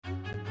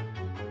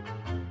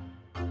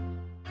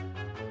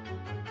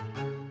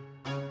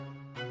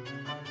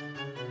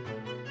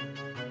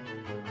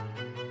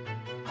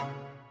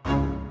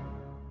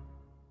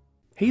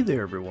Hey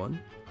there, everyone,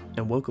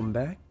 and welcome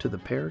back to the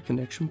Para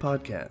Connection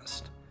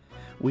Podcast.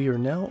 We are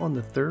now on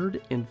the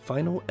third and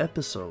final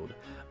episode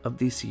of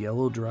the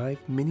Cielo Drive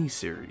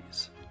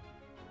mini-series.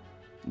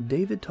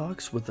 David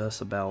talks with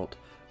us about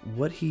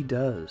what he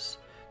does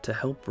to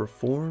help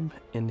reform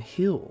and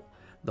heal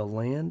the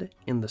land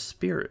and the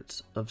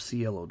spirits of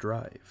Cielo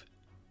Drive.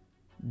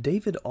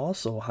 David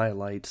also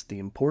highlights the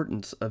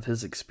importance of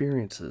his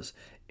experiences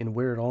and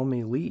where it all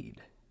may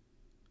lead.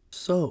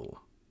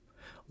 So,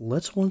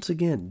 let's once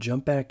again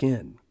jump back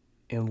in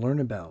and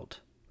learn about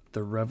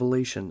the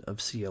revelation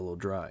of Cielo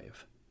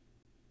Drive.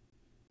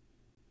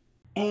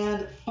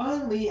 And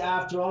finally,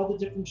 after all the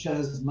different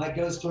shows, My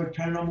Ghost Story,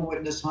 Paranormal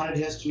Witness, Haunted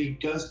History,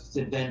 Ghost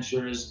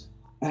Adventures,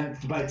 and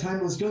by the time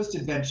it was Ghost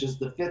Adventures,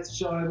 the fifth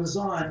show I was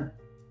on,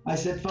 I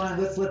said,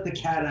 fine, let's let the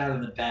cat out of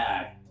the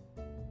bag.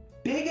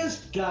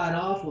 Biggest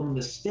god-awful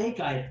mistake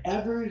I'd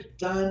ever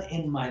done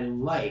in my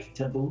life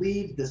to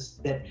believe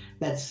this,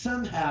 that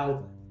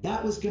somehow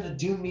that was going to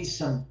do me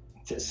some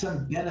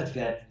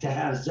benefit to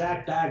have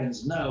Zach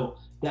Baggins know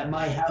that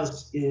my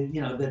house is,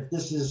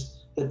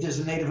 that there's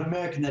a Native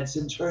American that's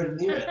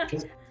interred near it.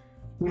 Because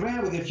we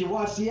ran with it. If you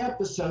watch the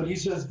episode, he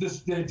says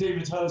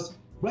David's house.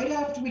 Right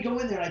after we go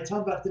in there, and I tell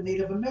him about the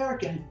Native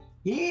American.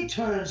 He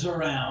turns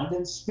around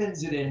and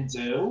spins it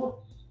into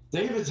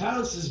David's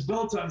house is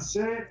built on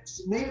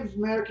Native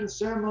American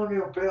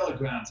ceremonial burial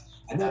grounds,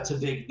 and that's a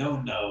big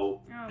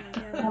no-no. Oh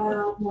my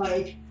God. I'm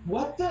like,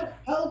 what the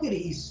hell did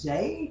he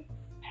say?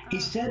 He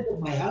said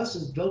that my house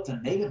is built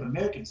on Native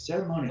American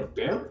ceremonial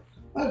burial.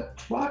 What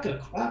crock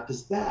of crap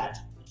is that?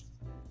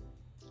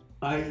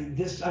 I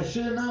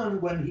should have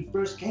known when he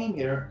first came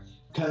here,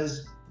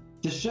 because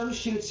the show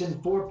shoots in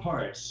 4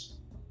 parts.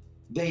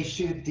 They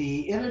shoot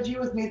the interview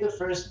with me the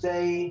first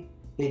day.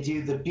 They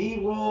do the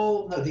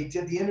B-roll. No, they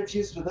did the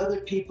interviews with other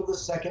people the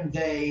second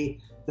day.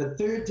 The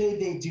third day,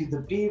 they do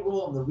the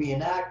B-roll and the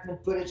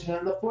reenactment footage. And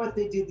on the fourth,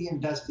 they do the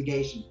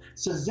investigation.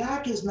 So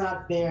Zach is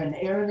not there, and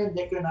Aaron and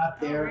Nick are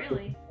not there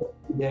really? for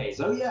 2 days.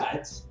 Oh, yeah,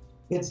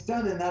 it's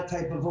done in that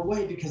type of a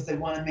way because they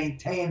want to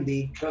maintain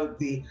the code,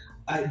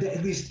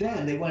 at least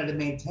then, they wanted to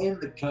maintain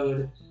the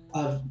code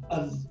of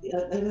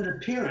an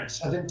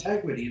appearance of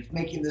integrity, of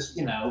making this,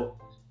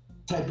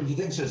 type of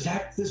thing. So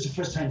Zach, this is the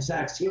first time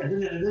Zach's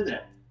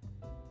here.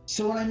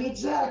 So when I meet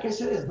Zach, I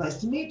said, it's nice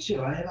to meet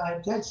you.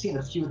 I'd seen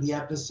a few of the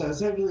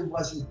episodes. I really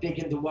wasn't big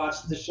into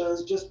watching the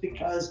shows just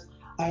because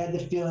I had the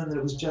feeling that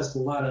it was just a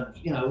lot of,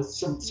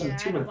 some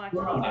too much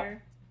drama.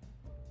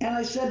 And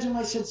I said to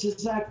him, so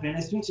Zach, man,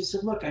 nice to meet you. I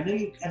said, look, I know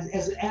you,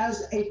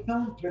 as a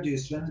film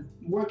producer and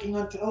working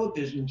on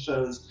television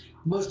shows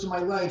most of my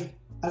life,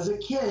 as a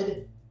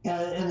kid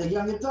and a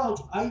young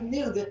adult, I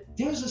knew that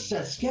there's a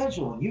set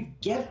schedule. You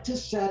get to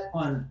set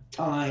on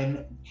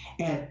time,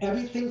 and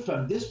everything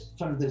from this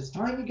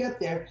time you get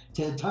there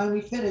to the time we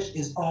finish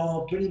is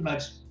all pretty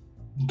much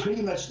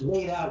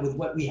laid out with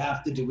what we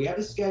have to do. We have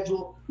a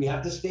schedule. We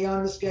have to stay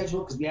on the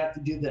schedule because we have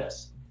to do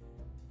this.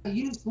 I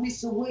used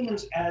Lisa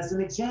Williams as an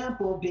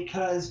example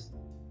because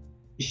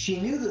she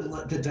knew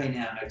the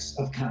dynamics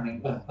of coming,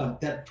 of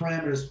that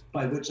parameters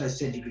by which I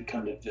said you could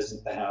come to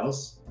visit the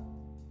house.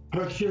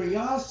 Her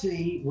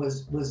curiosity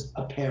was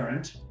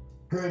apparent.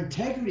 Her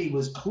integrity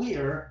was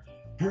clear.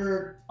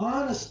 Her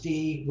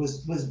honesty was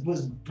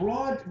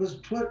broad, was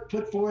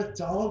put forth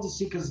to all to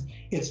see, because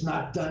it's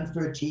not done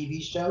for a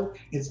TV show.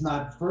 It's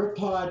not for a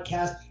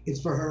podcast. It's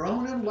for her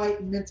own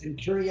enlightenment and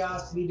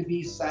curiosity to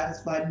be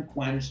satisfied and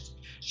quenched.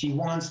 She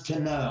wants to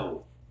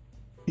know.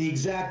 The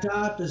exact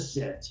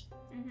opposite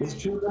was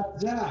true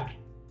about Zach.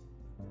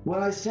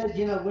 When I said,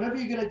 whatever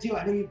you're going to do,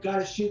 I know you've got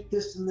to shoot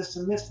this and this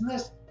and this and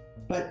this,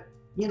 but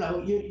you're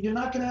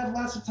not going to have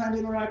lots of time to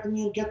interact with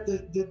me and get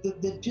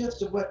the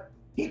gist of what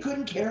he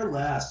couldn't care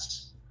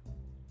less.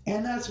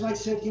 And that's why I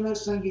said,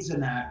 son, he's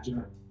an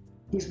actor.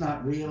 He's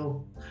not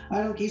real.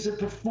 He's a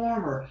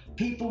performer.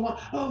 People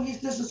want,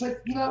 he's this. It's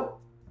like,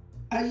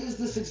 I use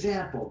this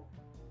example.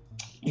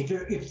 If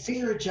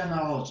you're a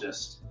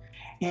gemologist,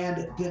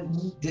 and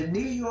the New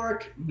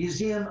York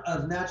Museum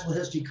of Natural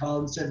History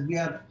called and said, we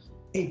have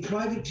a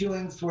private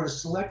viewing for a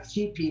select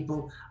few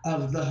people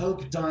of the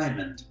Hope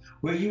Diamond,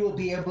 where you will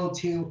be able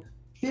to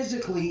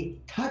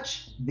physically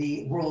touch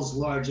the world's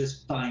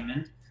largest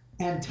diamond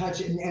and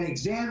touch it and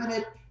examine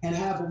it and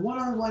have a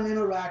one-on-one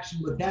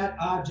interaction with that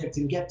object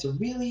and get to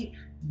really,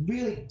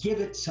 really give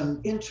it some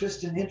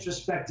interest and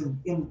introspective,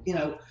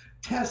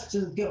 tests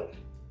and go.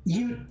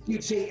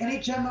 You'd say any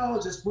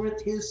gemologist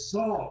worth his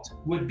salt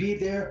would be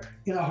there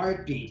in a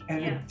heartbeat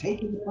and would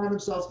take it upon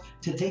themselves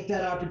to take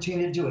that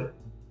opportunity to do it.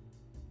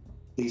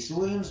 Lisa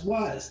Williams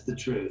was the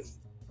truth.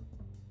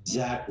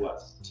 Zach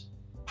wasn't.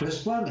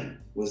 Chris Fleming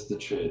was the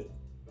truth,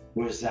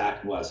 where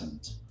Zach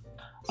wasn't.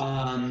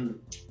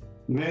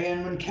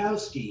 Marianne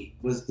Minkowski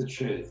was the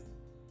truth.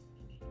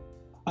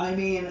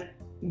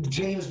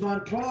 James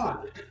Von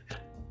Prague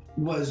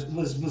was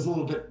a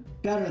little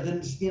bit better than,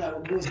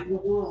 was a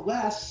little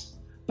less,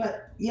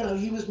 but,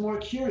 he was more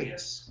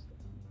curious.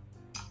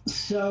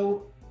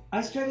 So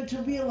I started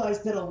to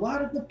realize that a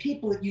lot of the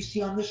people that you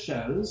see on the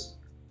shows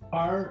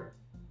are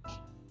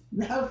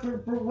now for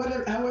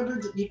whatever,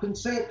 however you can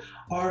say it,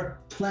 are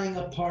playing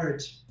a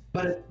part,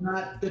 but it's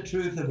not the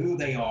truth of who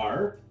they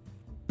are.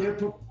 Their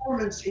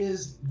performance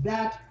is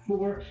that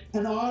for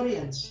an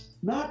audience,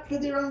 not for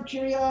their own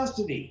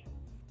curiosity.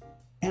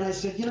 And I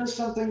said, you know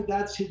something?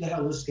 That's who the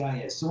hell this guy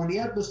is. So when the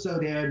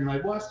episode aired, and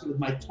I watched it with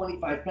my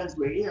 25 friends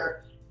who were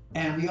here,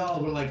 and we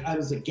all were like, I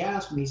was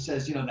aghast when he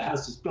says, you know, the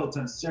house is built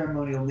on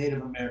ceremonial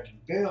Native American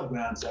burial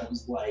grounds. I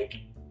was like,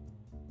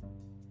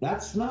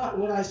 that's not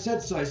what I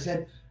said. So I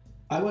said,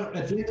 I went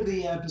at the end of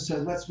the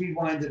episode, let's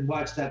rewind and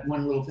watch that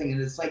one little thing.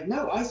 And it's like,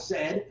 no, I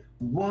said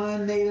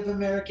one Native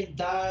American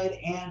died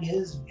and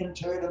is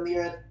interred on the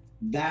earth.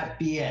 That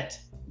be it.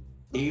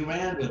 He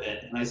ran with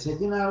it. And I said,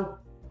 you know,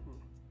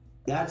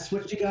 that's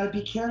what you got to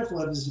be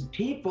careful of, is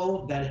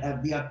people that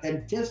have the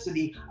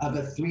authenticity of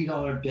a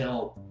 $3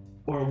 bill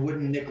or a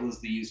wooden nickel, as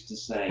they used to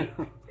say.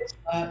 It's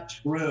not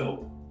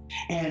true.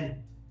 And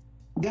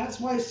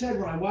that's why I said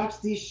when I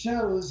watched these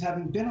shows,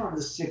 having been on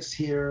the 6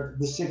 here,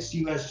 the 6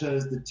 US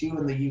shows, the 2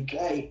 in the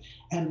UK,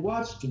 and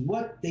watched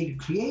what they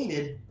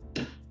created,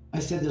 I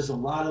said there's a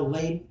lot of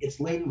it's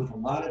laden with a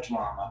lot of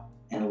drama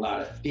and a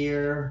lot of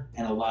fear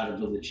and a lot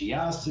of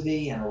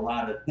religiosity and a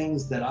lot of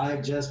things that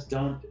I just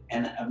don't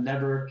and have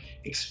never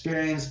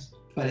experienced.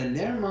 But in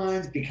their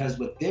minds, because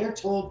what they're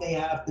told they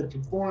have to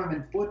perform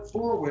and put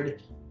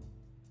forward,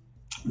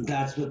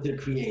 that's what they're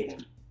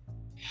creating.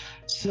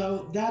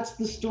 So that's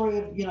the story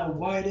of, you know,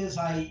 why it is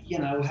I, you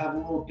know, have a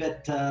little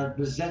bit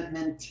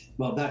resentment.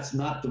 Well, that's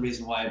not the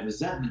reason why I have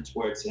resentment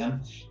towards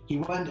him. He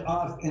went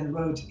off and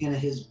wrote in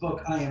his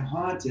book, I Am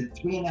Haunted,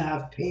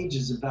 3.5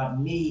 pages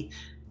about me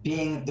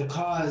being the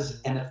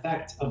cause and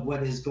effect of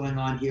what is going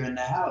on here in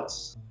the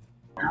house.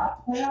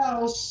 Not the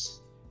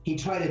house. He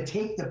tried to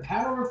take the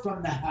power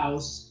from the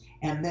house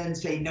and then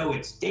say, no,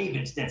 it's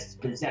David's that's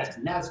possessed.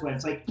 And that's when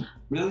it's like,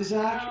 really,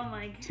 Zach? Oh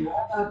my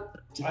God.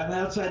 I'm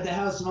outside the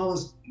house and all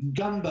this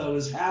gumbo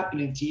is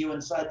happening to you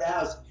inside the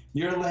house.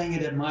 You're laying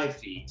it at my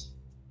feet.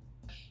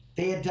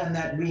 They had done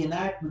that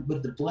reenactment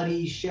with the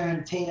bloody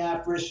Sharon Tate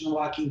apparition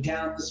walking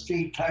down the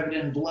street covered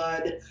in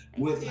blood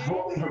with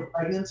holding her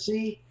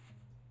pregnancy.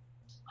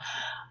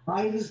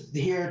 I was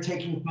here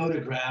taking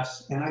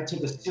photographs, and I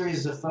took a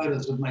series of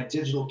photos with my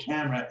digital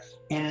camera,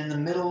 and in the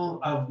middle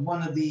of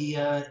one of the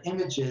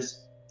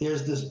images,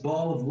 there's this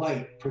ball of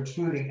light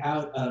protruding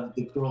out of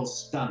the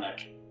girl's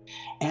stomach.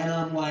 And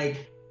I'm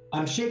like,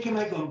 I'm shaking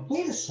my head going,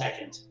 wait a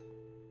second.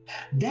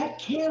 That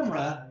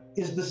camera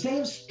is the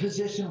same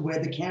position where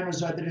the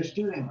cameras are that are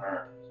shooting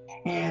her.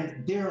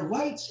 And there are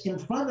lights in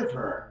front of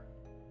her,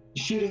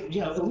 shooting,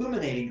 you know,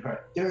 illuminating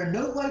her. There are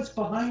no lights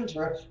behind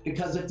her,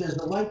 because if there's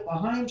a light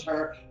behind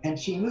her and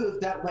she moves,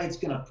 that light's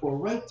gonna pour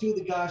right through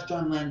the gosh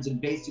darn lens and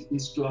basically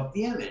screw up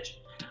the image.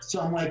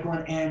 So I'm like,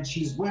 and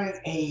she's wearing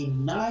a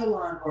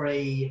nylon or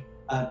a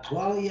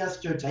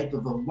polyester type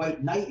of a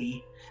white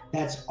nightie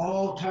that's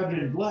all covered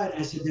in blood.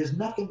 I said, there's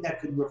nothing that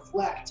could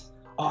reflect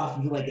off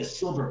of like a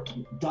silver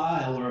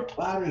dial or a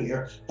platter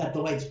here that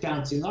the light's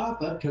bouncing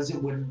off of, because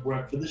it wouldn't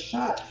work for the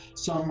shot.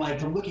 So I'm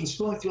like, I'm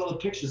scrolling through all the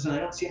pictures, and I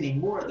don't see any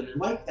more that are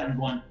like that. I'm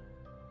going,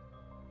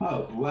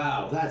 oh,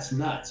 wow, that's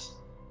nuts.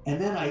 And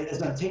then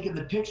as I'm taking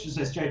the pictures,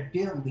 I started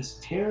feeling this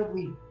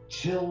terribly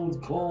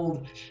chilled,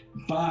 cold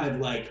vibe,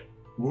 like,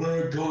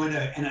 we're going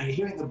to, and I'm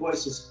hearing the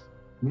voices,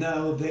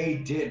 no, they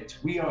didn't.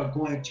 We are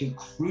going to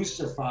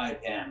crucify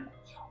them.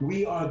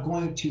 We are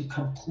going to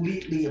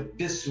completely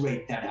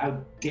eviscerate them.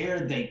 How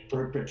dare they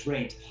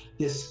perpetrate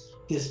this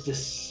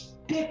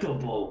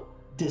despicable,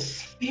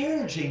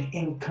 disparaging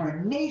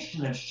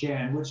incarnation of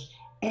Sharon, which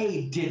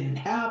didn't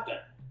happen.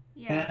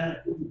 Yeah.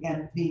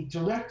 And the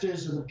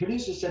directors and the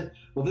producers said,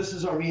 well, this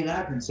is our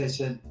reenactments. I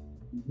said,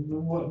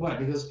 what?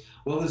 He goes,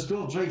 well, this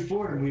girl, Dre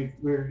Ford, and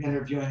we're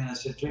interviewing, and I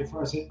said, Dre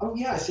Ford. I said, oh,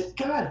 yeah. I said,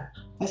 God.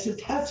 I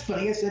said, that's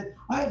funny. I said,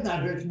 I have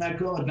not heard from that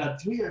girl in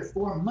about 3 or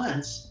 4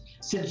 months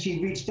since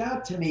she reached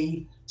out to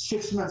me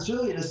 6 months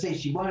earlier to say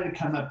she wanted to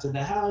come up to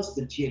the house,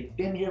 that she had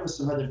been here with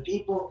some other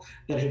people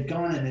that had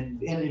gone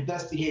and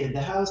investigated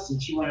the house,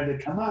 and she wanted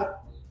to come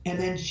up. And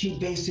then she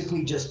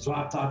basically just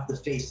dropped off the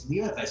face of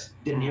the earth. I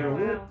didn't hear a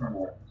word from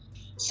her.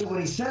 So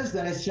when he says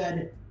that, I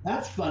said,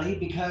 that's funny,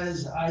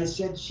 because I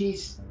said she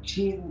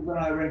when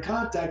I were in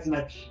contact and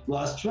I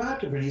lost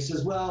track of her. And he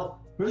says, well,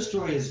 her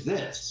story is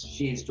this.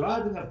 She's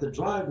driving up the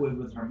driveway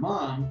with her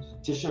mom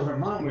to show her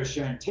mom where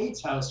Sharon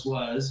Tate's house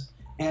was.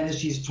 And as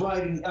she's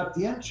driving up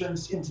the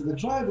entrance into the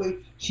driveway,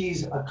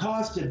 she's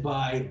accosted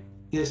by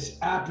this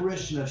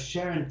apparition of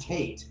Sharon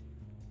Tate,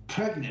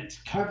 pregnant,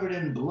 covered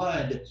in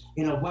blood,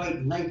 in a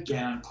white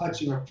nightgown,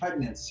 clutching her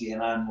pregnancy.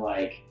 And I'm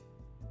like,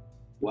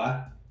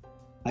 what?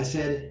 I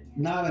said,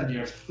 not on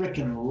your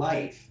frickin'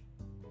 life.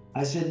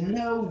 I said,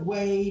 no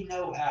way,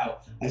 no how.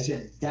 I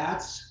said,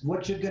 that's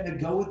what you're gonna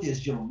go with,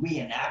 is your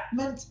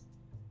reenactment?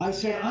 I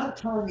said, I'm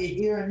telling you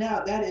here and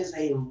now, that is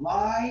a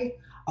lie,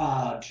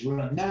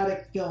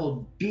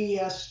 dramatic-filled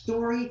BS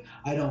story.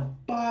 I don't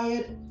buy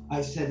it.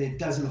 I said, it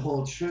doesn't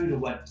hold true to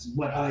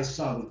what I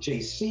saw with Jay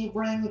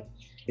Sebring.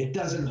 It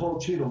doesn't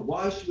hold true to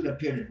why she would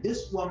appear to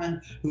this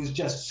woman who's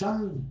just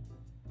some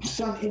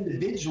some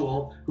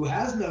individual who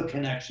has no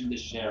connection to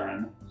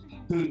Sharon,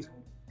 whose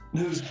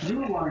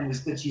through line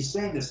is that she's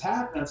saying this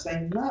happened. I'm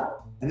saying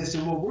no. And they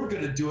said, well, we're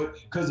going to do it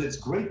because it's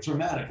great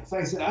dramatic. So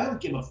I said, I don't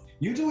give a,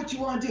 you do what you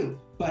want to do,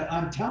 but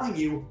I'm telling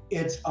you,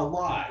 it's a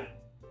lie.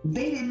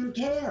 They didn't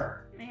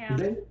care. Yeah.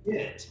 They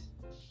did.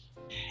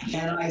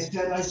 And I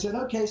said,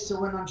 okay,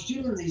 so when I'm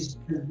shooting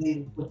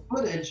the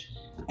footage,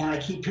 and I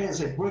keep hearing, it's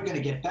like, we're going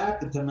to get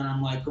back at them. And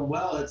I'm like,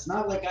 well, it's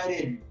not like I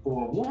didn't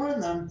forewarn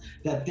them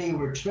that they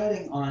were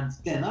treading on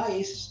thin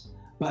ice.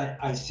 But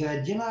I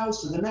said,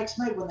 so the next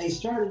night when they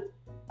started,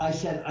 I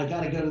said, I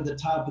got to go to the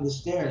top of the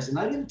stairs. And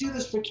I didn't do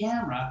this for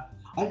camera.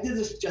 I did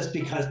this just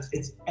because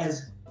it's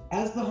as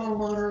the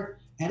homeowner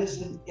and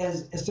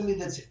as somebody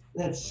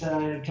that's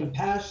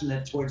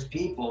compassionate towards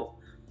people,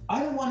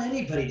 I don't want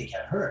anybody to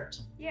get hurt.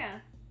 Yeah.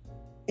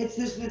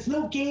 It's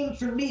no game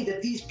for me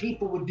that these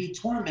people would be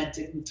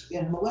tormented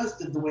and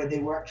molested the way they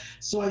were.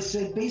 So I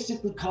said,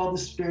 basically call the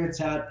spirits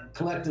out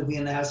collectively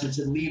in the house and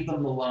said, leave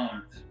them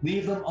alone.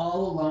 Leave them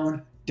all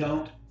alone.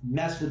 Don't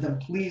mess with them.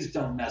 Please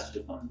don't mess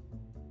with them.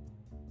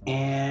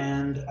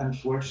 And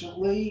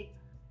unfortunately,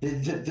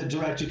 the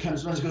director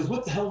comes around and goes,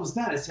 what the hell was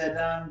that? I said,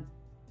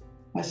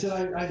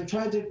 I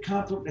tried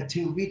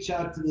to reach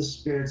out to the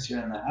spirits here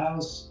in the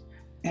house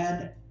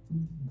and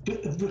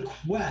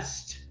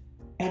request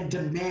and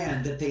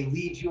demand that they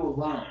leave you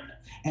alone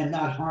and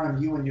not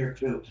harm you and your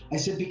crew. I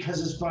said,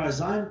 because as far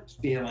as I'm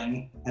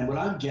feeling and what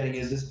I'm getting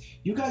is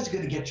you guys are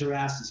going to get your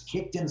asses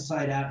kicked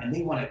inside out and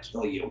they want to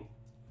kill you.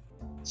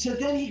 So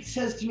then he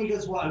says to me, he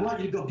goes, well, I want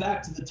you to go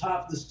back to the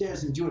top of the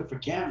stairs and do it for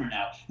camera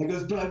now. I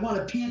goes, but I want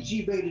a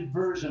PG-rated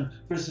version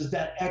versus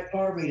that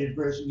R-rated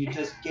version you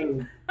just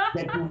gave.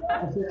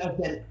 I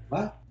said,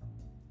 what?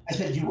 I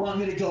said, you want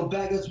me to go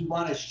back? He goes, we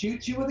want to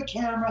shoot you with a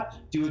camera,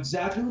 do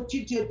exactly what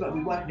you did, but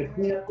we want you to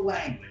clean up the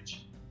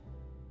language.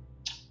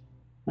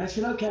 I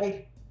said,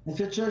 okay. I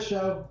said, it's your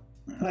show.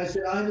 And I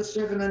said, I'm a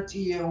servant unto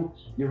you.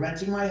 You're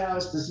renting my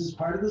house. This is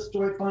part of the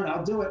story. Fine,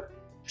 I'll do it.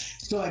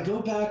 So I go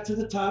back to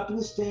the top of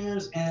the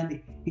stairs,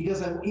 and he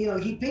goes,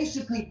 he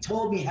basically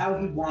told me how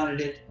he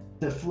wanted it,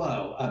 the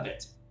flow of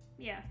it.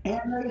 Yeah.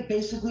 And I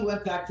basically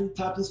went back to the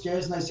top of the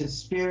stairs, and I said,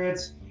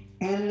 spirits.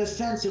 And in a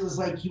sense, it was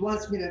like he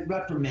wants me to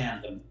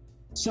reprimand them.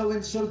 So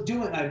in so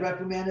doing, I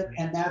reprimanded,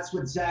 and that's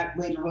what Zach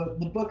later wrote in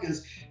the book,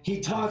 is he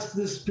talks to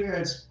the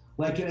spirits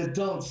like an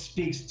adult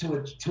speaks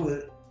to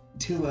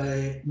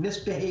a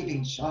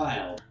misbehaving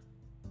child.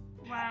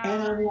 Wow.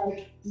 And I'm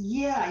like,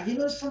 yeah, you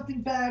know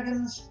something,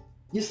 Baggins?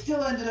 You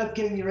still ended up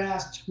getting your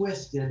ass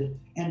twisted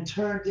and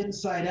turned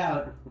inside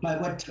out by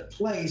what took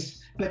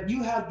place, but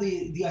you have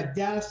the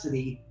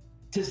audacity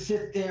to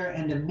sit there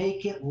and to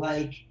make it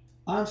like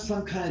I'm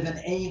some kind of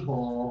an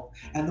a-hole,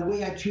 and the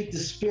way I treat the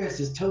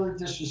spirits is totally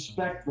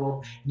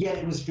disrespectful, yet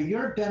it was for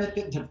your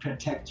benefit to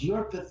protect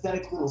your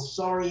pathetic little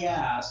sorry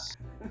ass.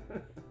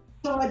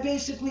 So I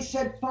basically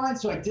said, fine.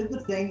 So I did the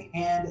thing,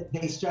 and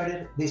they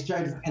started,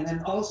 and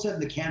then all of a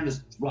sudden the cameras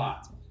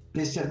dropped.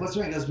 They said, what's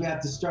wrong? He goes, we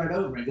have to start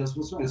over. He goes,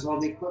 what's wrong? He goes, all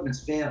the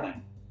equipment's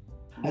failing.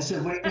 I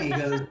said, what do you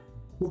mean?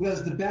 He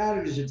goes, the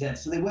batteries are dead.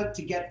 So they went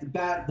to get the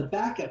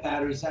backup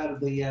batteries out of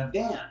the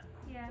van.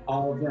 Yeah.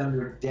 All of them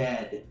were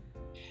dead.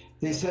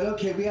 They said,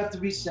 okay, we have to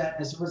reset.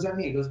 I said, what does that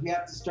mean? He goes, we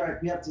have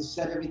to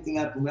set everything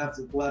up, and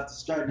we'll have to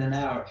start in an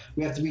hour.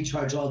 We have to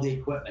recharge all the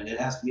equipment. It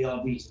has to be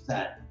all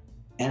reset.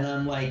 And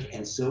I'm like,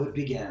 and so it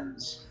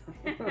begins.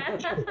 And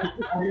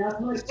that's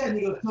what I said. And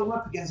he goes, so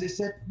what begins? I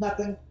said,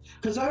 nothing.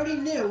 Because I already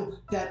knew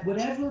that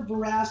whatever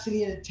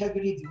veracity and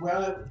integrity, where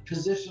I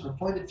position, the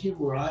point of view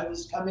where I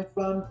was coming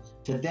from,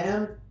 to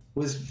them,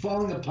 was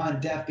falling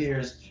upon deaf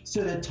ears.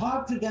 So to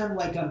talk to them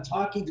like I'm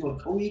talking to a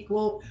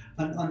co-equal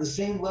on the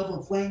same level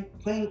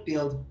playing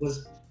field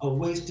was a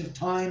waste of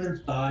time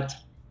and thought.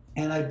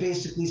 And I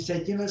basically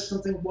said, you know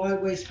something, why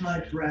waste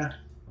my breath?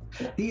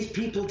 These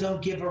people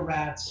don't give a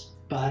rat's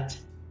butt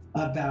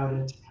about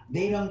it.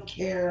 They don't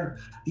care.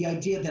 The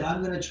idea that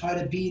I'm going to try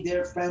to be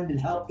their friend and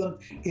help them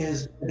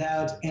is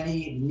without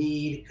any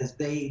need, because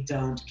they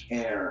don't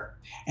care.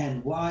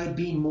 And why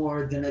be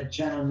more than a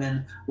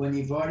gentleman when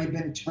you've already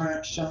been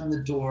shown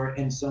the door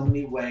in so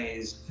many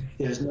ways?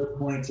 There's no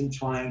point in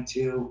trying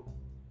to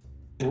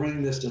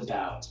bring this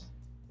about.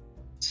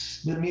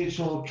 The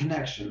mutual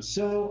connection.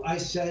 So I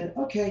said,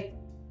 okay.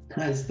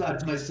 I thought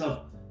to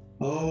myself,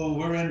 oh,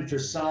 we're in for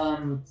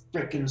some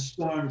frickin'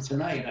 storm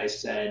tonight, I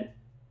said.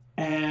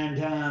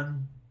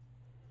 And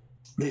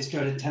they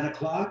started 10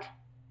 o'clock.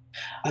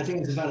 I think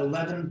it's about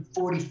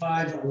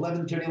 11:45,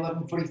 11:30,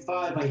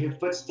 11:45. I hear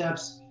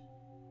footsteps,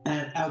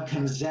 and out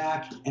comes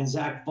Zach, and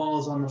Zach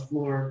falls on the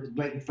floor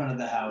right in front of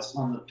the house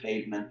on the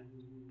pavement,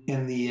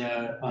 in the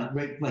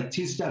right, like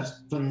 2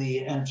 steps from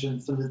the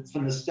entrance,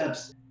 from the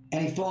steps,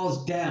 and he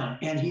falls down,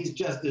 and he's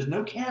just, there's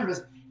no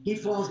cameras. He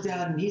falls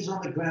down, and he's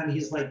on the ground, and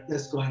he's like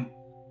this, going,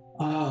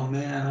 oh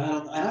man,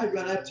 and I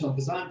run up to him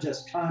because I'm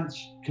just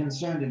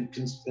concerned and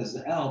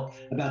as hell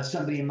about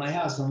somebody in my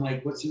house. I'm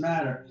like, what's the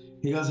matter?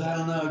 He goes, I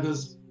don't know. He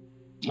goes,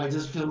 I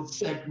just feel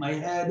sick. My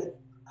head,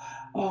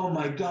 oh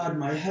my God,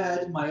 my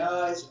head, my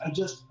eyes,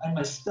 and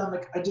my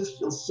stomach, I just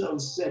feel so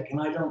sick.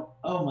 And I don't,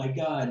 oh my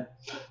God.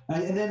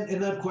 And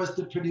then of course,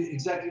 the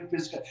executive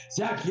producer goes,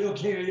 Zach, you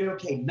okay? Are you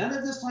okay? None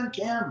of this on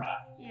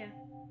camera. Yeah.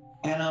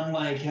 And I'm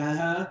like,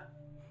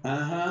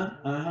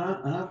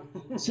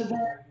 So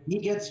then he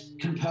gets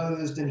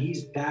composed and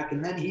he's back.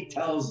 And then he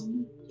tells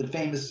the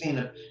famous scene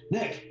of,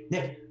 Nick,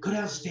 go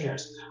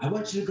downstairs. I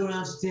want you to go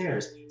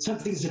downstairs.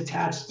 Something's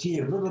attached to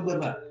you, blah, blah, blah,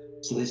 blah.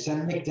 So they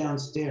send Nick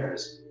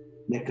downstairs.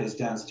 Nick goes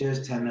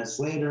downstairs 10 minutes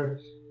later.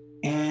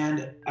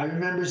 And I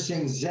remember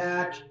seeing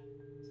Zach,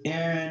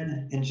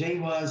 Aaron, and Jay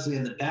Wasley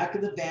in the back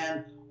of the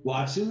van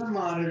watching the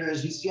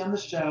monitors you see on the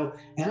show.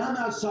 And I'm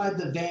outside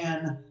the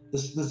van.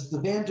 The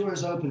van door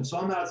is open. So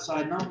I'm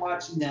outside and I'm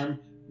watching them,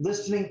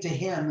 listening to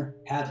him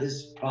have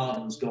his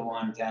problems go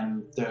on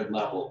down the third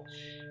level.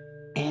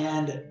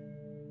 And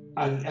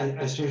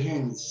I start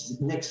hearing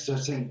Nick start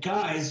saying,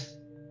 guys,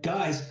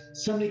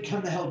 somebody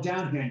come the hell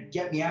down here and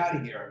get me out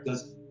of here. He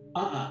goes,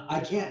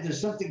 I can't,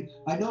 there's something,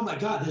 I know, my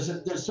God, there's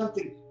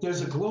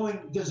a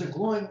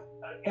glowing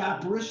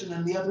apparition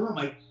in the other room.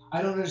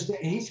 I don't understand.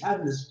 And he's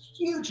having this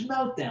huge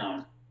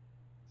meltdown.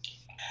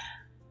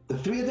 The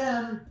three of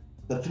them,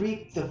 the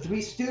three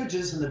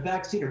stooges in the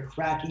back seat are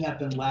cracking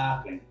up and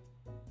laughing.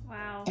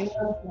 Wow. And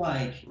I'm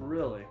like,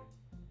 really?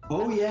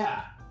 Oh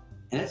yeah.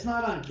 And it's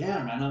not on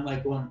camera. And I'm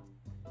like going,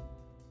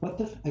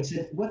 I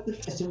said, what are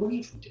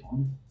you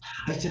doing?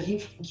 I said, are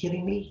you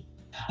kidding me?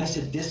 I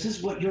said, this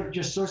is what your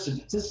source of,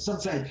 this is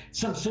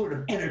some sort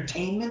of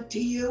entertainment to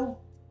you?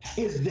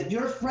 Is that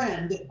your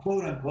friend,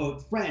 quote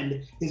unquote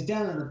friend, is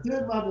down on the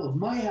third level of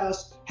my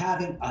house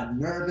having a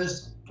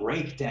nervous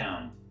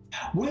breakdown.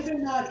 Whether or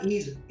not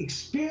he's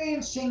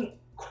experiencing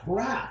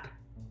crap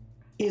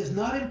is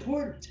not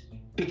important,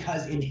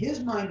 because in his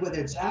mind, whether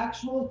it's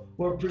actual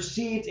or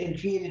perceived and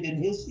created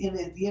in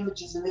the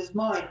images in his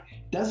mind,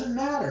 doesn't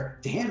matter.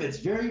 To him, it's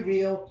very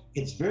real,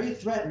 it's very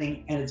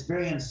threatening, and it's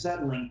very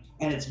unsettling,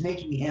 and it's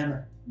making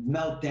him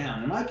melt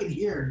down. And I can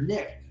hear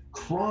Nick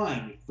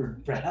crying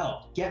for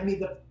help. Get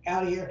me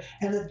out of here.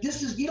 And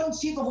you don't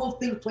see the whole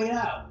thing played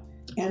out.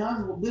 And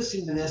I'm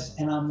listening to this,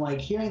 and I'm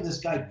like hearing this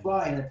guy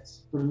cry, and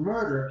it's for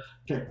murder,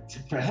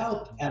 for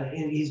help, and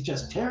he's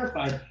just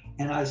terrified.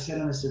 And I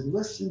said,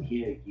 listen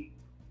here, you.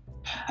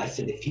 I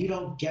said, if you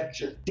don't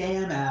get your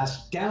damn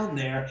ass down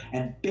there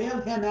and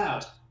bail him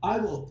out, I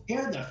will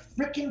tear the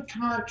freaking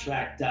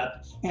contract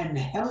up, and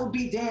hell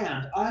be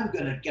damned, I'm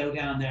gonna go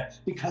down there,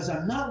 because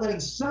I'm not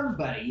letting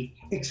somebody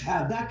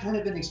have that kind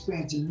of an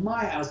experience in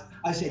my house.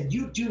 I said,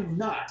 you do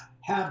not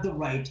have the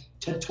right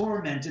to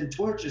torment and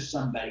torture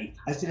somebody.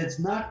 I said, it's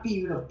not for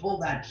you to pull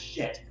that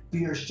shit for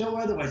your show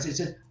otherwise. I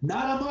said,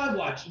 not on my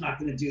watch, I'm not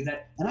gonna do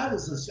that. And I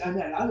was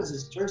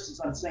as terse as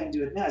I'm saying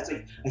do it now.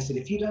 I said,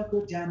 if you don't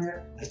go down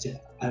there, I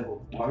said, I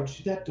will barge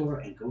through that door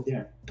and go there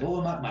and pull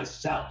him up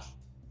myself.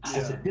 I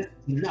said, this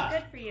is enough.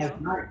 Good for you.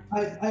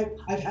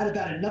 I've had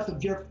about enough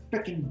of your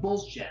freaking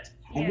bullshit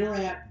and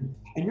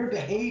your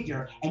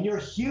behavior and your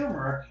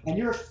humor and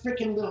your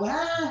freaking little,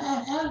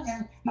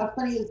 how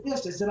funny is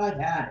this? I said, I've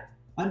had it.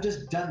 I'm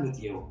just done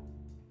with you.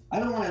 I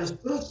don't want to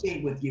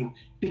associate with you,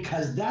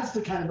 because that's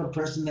the kind of a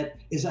person that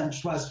is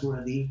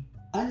untrustworthy,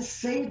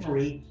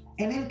 unsavory,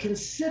 and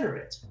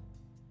inconsiderate.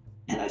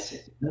 And I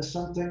said, you know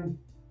something?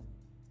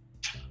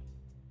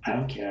 I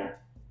don't care.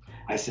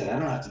 I said, I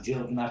don't have to deal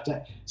with him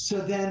after. So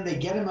then they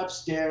get him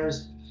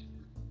upstairs,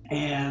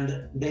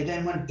 and they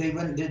went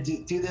to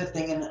do their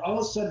thing. And all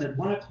of a sudden at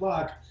 1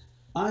 o'clock,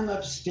 I'm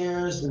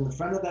upstairs in the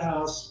front of the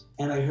house,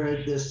 and I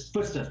heard this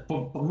footsteps,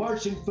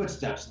 marching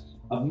footsteps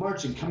of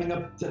marching, coming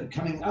up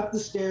the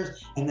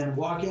stairs, and then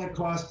walking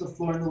across the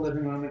floor in the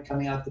living room and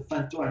coming out the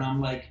front door. And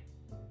I'm like,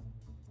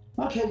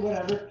 okay,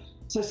 whatever.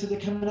 So I said, they're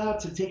coming out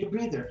to take a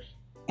breather.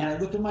 And I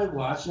looked at my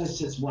watch, and I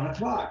said, it's 1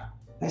 o'clock.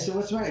 I said,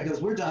 what's wrong? He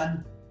goes, we're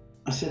done.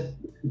 I said,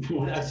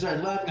 I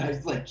started laughing. I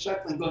was like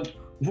chuckling, going,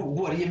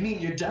 what do you mean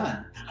you're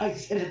done? I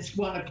said, it's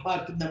 1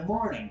 o'clock in the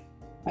morning.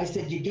 I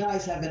said, you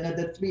guys have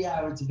another 3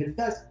 hours of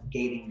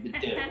investigating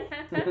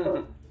to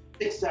do.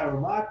 6-hour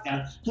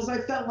lockdown, because I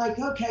felt like,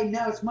 okay,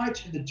 now it's my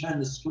turn to turn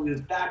the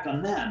screws back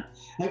on them.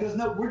 And he goes,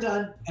 no, we're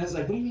done. And I was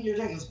like, what do you mean you're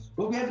done? He goes,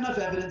 well, we have enough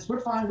evidence. We're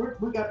fine.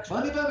 We got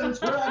plenty of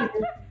evidence. We're out of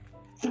here.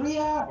 3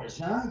 hours,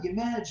 huh? You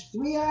managed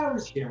 3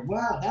 hours here.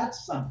 Wow,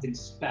 that's something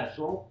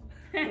special.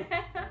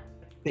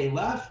 They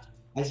left.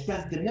 I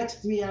spent the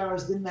next 3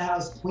 hours in the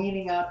house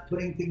cleaning up,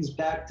 putting things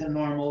back to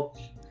normal,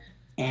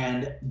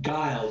 and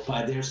guiled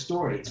by their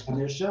stories and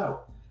their show.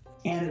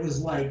 And it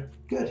was like,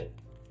 good.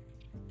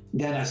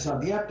 Then I saw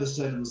the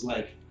episode and was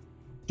like,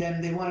 then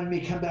they wanted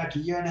me to come back a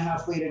year and a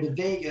half later to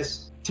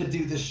Vegas to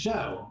do the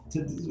show,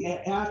 to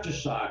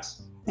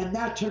Aftershocks. And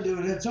that turned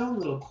into its own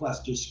little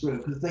cluster screw,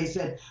 because they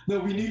said, no,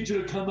 we need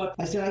you to come up.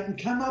 I said, I can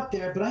come up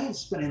there, but I ain't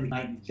spending the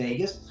night in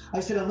Vegas. I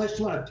said, unless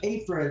you want to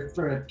pay for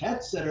a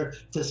pet sitter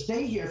to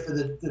stay here for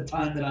the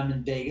time that I'm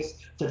in Vegas,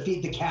 to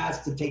feed the cats,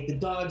 to take the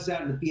dogs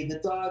out and to feed the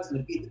dogs and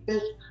to feed the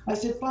fish. I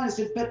said, fine. I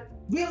said, but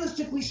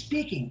realistically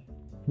speaking,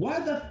 why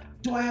the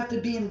do I have to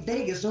be in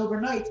Vegas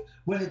overnight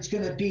when it's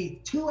going to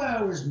be 2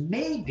 hours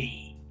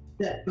maybe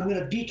that I'm going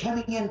to be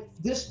coming in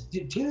this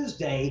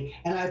Tuesday,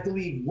 and I have to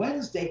leave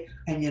Wednesday.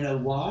 And you know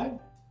why?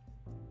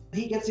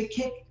 He gets a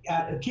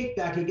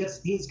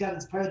kickback. He's got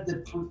as part of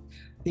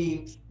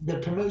the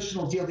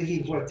promotional deal that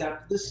he worked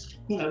out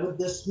with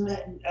this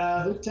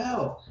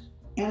hotel.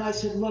 And I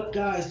said, look,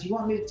 guys, do you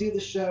want me to do the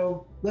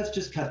show? Let's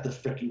just cut the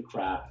freaking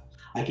crap.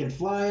 I can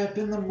fly up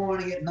in the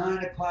morning at 9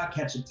 o'clock,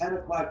 catch a 10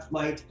 o'clock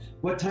flight.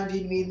 What time do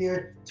you need me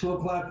there? 2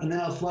 o'clock, and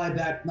then I'll fly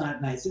back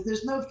that night. So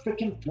there's no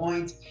freaking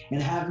point in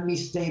having me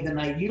stay the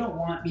night. You don't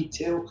want me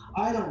to.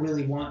 I don't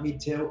really want me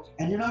to.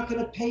 And you're not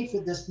going to pay for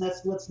this, and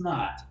let's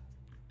not.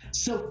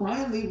 So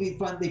finally,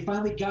 they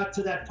finally got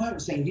to that point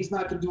of saying he's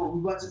not going to do what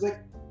we want. So it's like,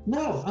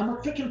 no, I'm a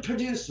freaking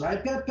producer.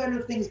 I've got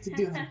better things to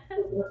do than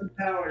 11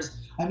 hours.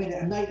 I'm in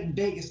a night in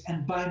Vegas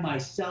and by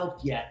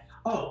myself yet.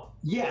 Oh,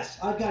 yes,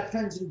 I've got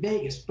friends in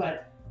Vegas,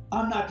 but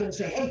I'm not going to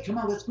say, hey, come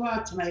on, let's go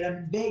out tonight. I'm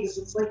in Vegas.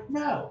 It's like,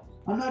 no,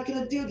 I'm not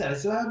going to do that. I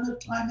said, I have no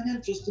time and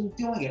interest in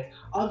doing it.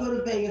 I'll go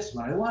to Vegas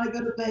when I want to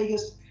go to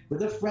Vegas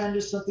with a friend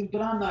or something,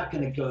 but I'm not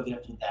going to go there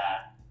for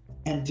that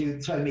and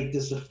try to make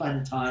this a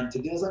fun time to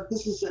do. I was like,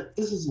 this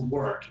is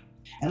work.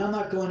 And I'm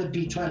not going to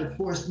be trying to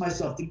force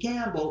myself to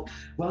gamble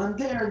while I'm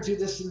there and do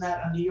this and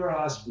that under your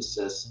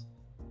auspices.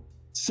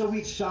 So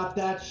we shot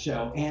that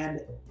show,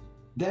 and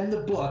then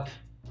the book,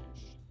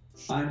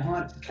 I'm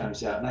Haunted,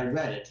 comes out, and I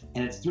read it,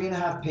 and it's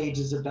 3.5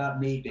 pages about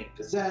me being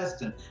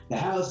possessed and the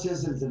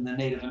houses and the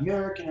Native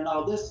American and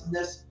all this and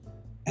this,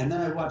 and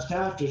then I watched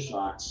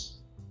Aftershocks.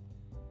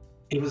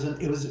 It was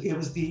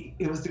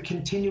the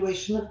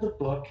continuation of the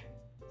book.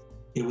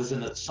 It was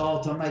an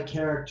assault on my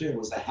character. It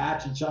was a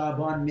hatchet job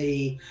on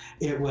me.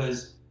 It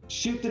was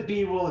shoot the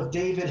B-roll of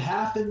David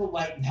half in the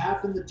light and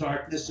half in the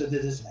darkness, so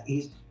that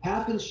he's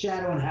half in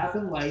shadow and half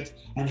in light,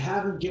 and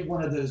have him give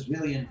one of those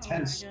really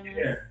intense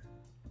scares.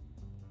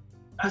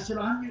 I said,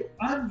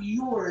 I'm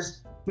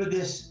yours for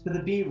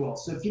the B-roll.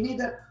 So if you need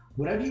that,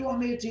 whatever you want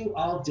me to do,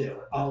 I'll do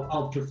it.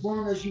 I'll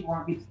perform as you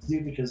want me to do,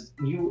 because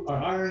you are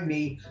hiring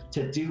me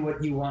to do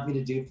what you want me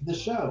to do for the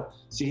show.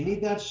 So you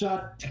need that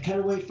shot to cut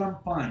away from,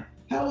 fine.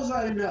 How was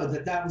I to know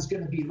that was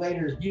going to be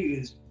later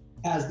used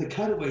as the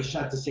cutaway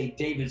shot to say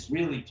David's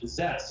really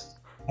possessed?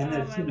 And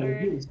then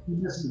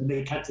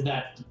they cut to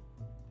that.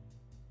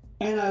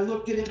 And I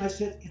looked at it and I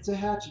said, it's a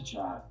hatchet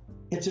job.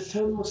 It's a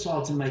total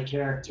assault on my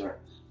character.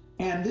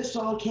 And this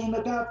all came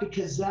about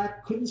because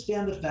Zach couldn't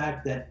stand the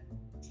fact that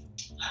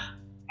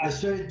I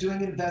started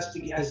doing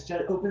I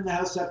started opening the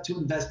house up to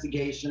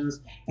investigations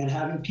and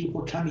having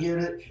people come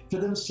here for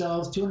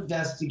themselves to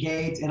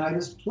investigate. And I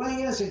was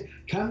playing as a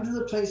come to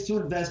the place to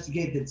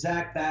investigate that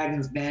Zach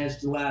Baggins managed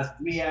to last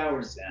 3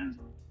 hours in.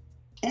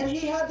 And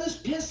he had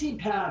this pissy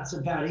pants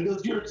about it. He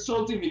goes, you're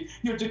insulting me.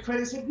 You're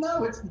degrading. I said,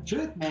 no, it's the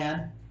truth,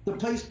 man. The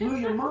place blew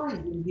your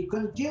mind and you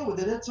couldn't deal with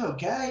it. It's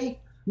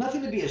okay.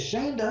 Nothing to be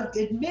ashamed of.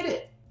 Admit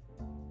it.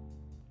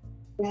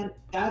 And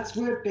that's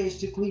where it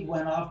basically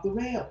went off the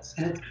rails.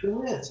 And it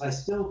still is. I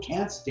still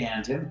can't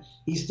stand him.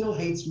 He still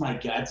hates my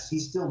guts. He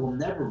still will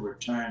never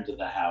return to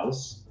the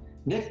house.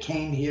 Nick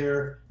came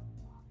here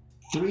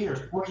 3 or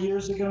 4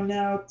 years ago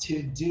now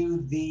to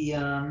do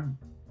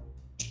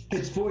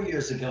it's 4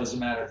 years ago, as a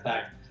matter of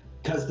fact,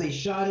 because they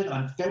shot it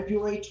on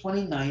February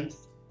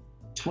 29th,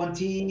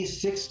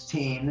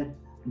 2016.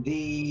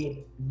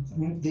 The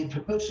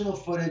promotional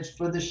footage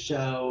for the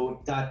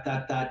show, ...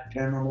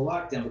 Paranormal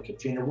Lockdown with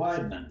Katrina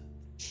Weidman.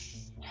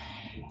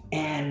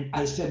 And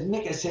I said,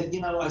 Nick, you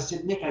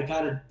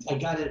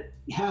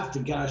have to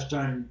gosh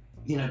darn,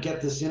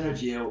 get this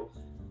interview.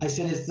 I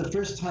said, it's the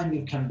first time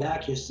you've come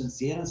back here since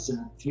the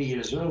incident 3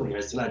 years earlier.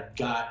 I said, I've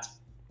got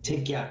to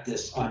get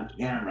this on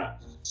camera.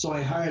 So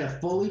I hired a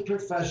fully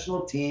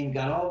professional team,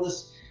 got all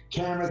this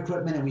camera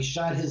equipment, and we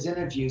shot his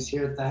interviews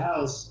here at the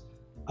house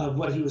of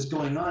what he was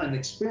going on and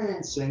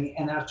experiencing.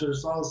 And after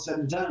it's all said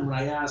and done, when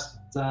I asked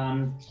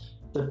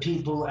the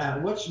people at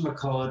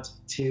whatchamacallit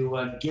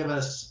to give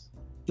us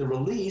the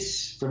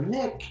release from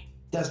Nick,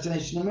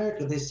 Destination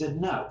America, they said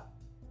no.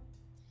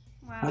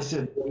 Wow. I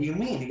said, what do you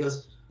mean? He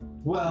goes,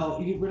 well,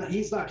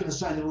 he's not going to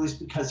sign the release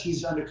because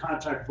he's under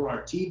contract for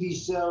our TV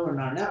show and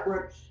our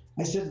network.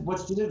 I said,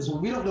 what's the difference? Well,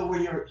 we don't know where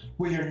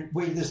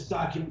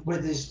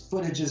this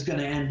footage is going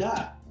to end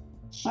up.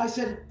 I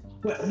said,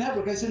 what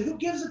network? I said, who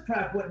gives a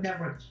crap what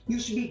network? You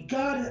should be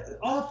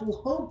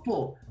awful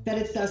hopeful that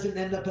it doesn't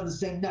end up on the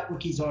same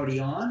network he's already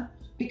on,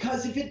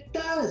 because if it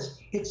does,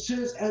 it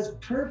serves as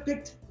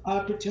perfect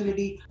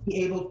opportunity to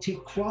be able to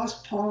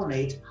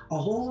cross-pollinate a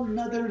whole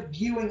nother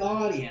viewing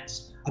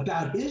audience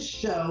about his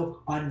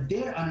show on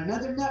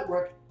another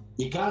network.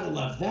 You gotta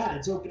love that.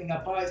 It's opening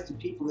up eyes to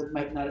people that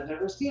might not have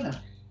ever seen him.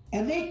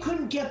 And they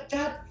couldn't get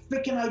that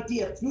freaking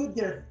idea through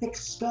their thick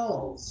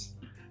skulls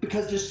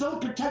because they're so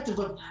protective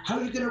of how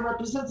you're gonna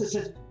represent this.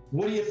 Says,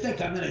 what do you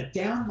think? I'm gonna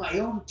down my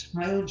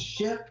own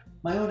ship,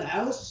 my own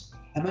house,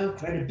 and my own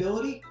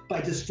credibility by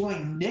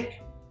destroying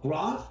Nick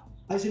Groff?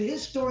 I said,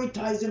 his story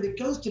ties into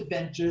Ghost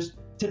Adventures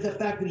to the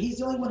fact that he's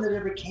the only one that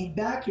ever came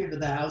back here to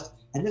the house,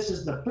 and this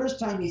is the first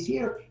time he's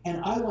here, and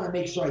I want to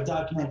make sure I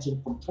document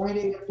him from point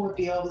A to point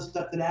B, all the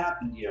stuff that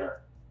happened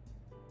here.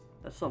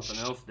 That's something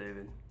else,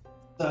 David.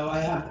 So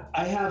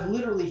I have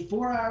literally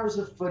 4 hours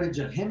of footage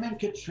of him and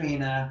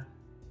Katrina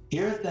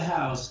here at the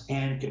house,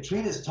 and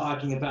Katrina's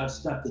talking about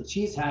stuff that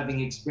she's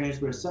having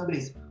experience where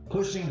somebody's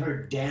pushing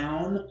her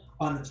down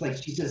on the, like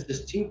she says,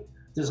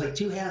 there's like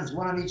two hands,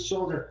 one on each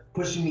shoulder,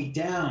 pushing me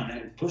down.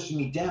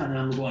 And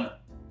I'm going,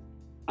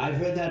 I've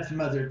heard that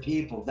from other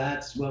people.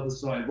 That's what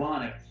was so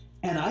ironic.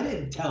 And I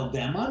didn't tell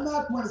them. I'm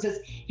not one that says,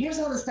 here's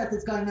all the stuff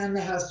that's going on in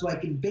the house so I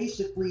can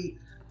basically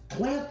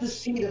plant the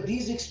seed of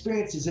these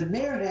experiences in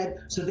their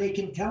head so they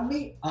can tell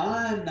me.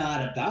 I'm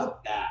not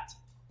about that.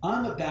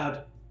 I'm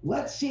about,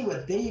 let's see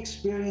what they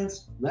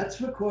experience,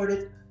 let's record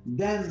it,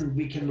 then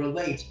we can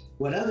relate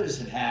what others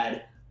have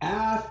had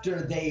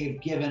after they've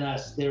given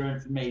us their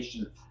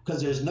information.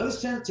 Because there's no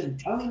sense in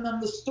telling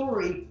them the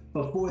story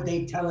before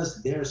they tell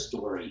us their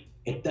story.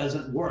 It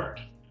doesn't work.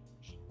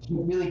 It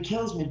really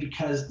kills me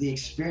because the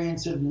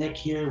experience of Nick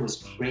here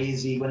was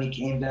crazy when he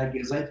came back,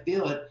 because I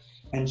feel it,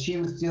 and she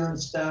was feeling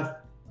stuff.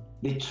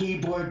 The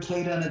keyboard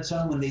played on its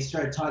own when they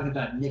started talking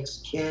about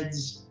Nick's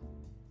kids.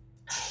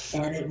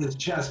 And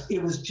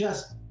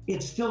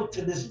it still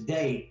to this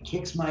day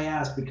kicks my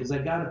ass, because I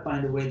gotta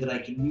find a way that I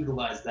can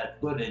utilize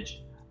that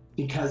footage,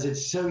 because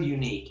it's so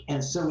unique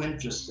and so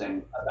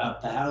interesting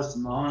about the house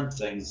and the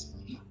hauntings.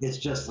 It's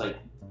just like,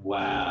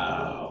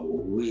 wow,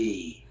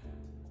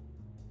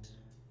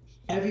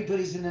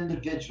 everybody's an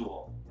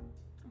individual.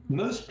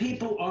 Most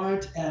people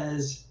aren't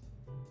as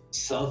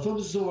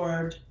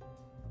self-absorbed,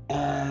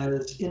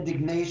 as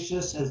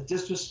indignatious, as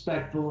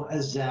disrespectful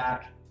as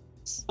Zach.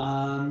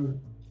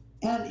 And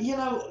you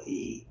know,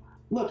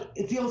 look,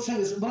 the old saying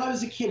is, when I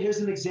was a kid, here's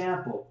an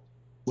example.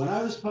 When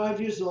I was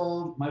 5 years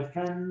old, my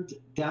friend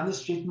down the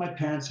street from my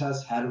parents'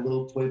 house had a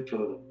little toy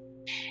poodle.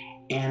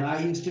 And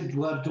I used to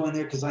love going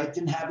there because I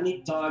didn't have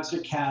any dogs or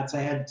cats.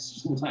 I had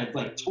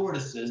like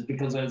tortoises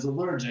because I was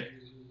allergic.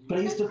 But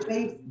I used to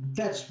play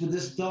fetch with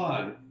this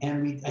dog.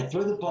 And I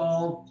throw the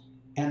ball,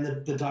 and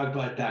the dog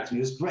brought it back to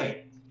me. It was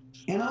great.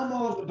 And I'm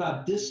all of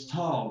about this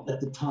tall at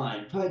the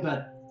time, probably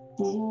about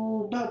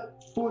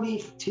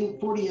 40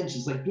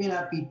 inches, like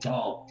 3.5 feet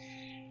tall.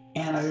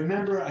 And I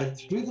remember I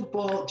threw the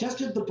ball,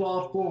 gestured the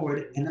ball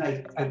forward, and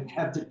then I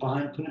kept it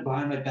behind, put it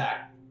behind my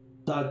back.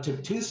 Dog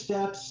took 2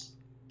 steps,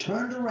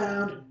 turned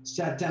around,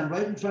 sat down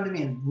right in front of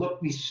me, and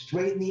looked me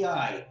straight in the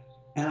eye.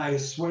 And I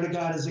swear to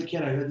God, as a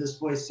kid, I heard this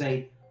voice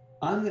say,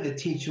 I'm going to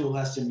teach you a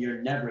lesson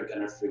you're never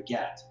going to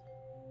forget.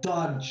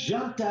 Dog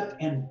jumped up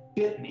and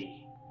bit me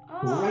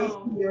right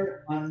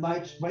here on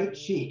my right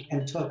cheek,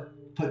 and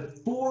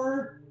put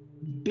 4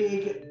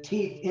 big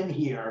teeth in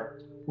here,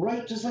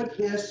 right just like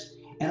this.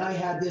 And I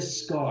had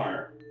this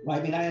scar. I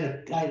mean,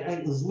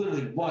 I was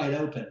literally wide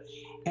open.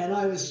 And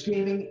I was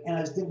screaming, and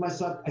I was thinking to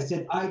myself, I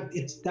said,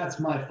 that's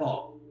my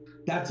fault.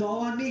 That's all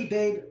on me,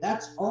 babe.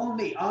 That's all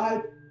me.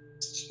 I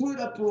screwed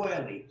up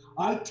royally.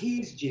 I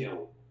teased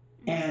you.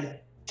 And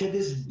to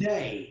this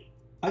day,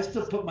 I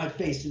still put my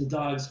face in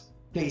dogs'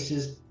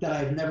 faces that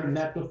I've never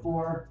met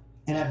before,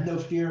 and have no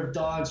fear of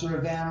dogs or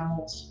of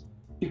animals,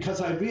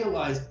 because I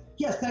realized,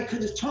 yes, that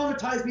could have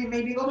traumatized me and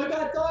made me, oh my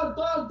God, dog.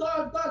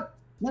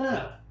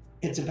 No.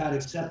 It's about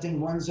accepting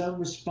one's own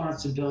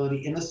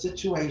responsibility in a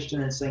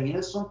situation and saying, you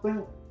know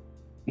something?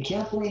 I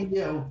can't blame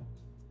you.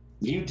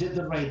 You did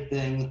the right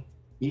thing.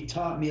 You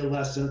taught me a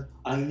lesson.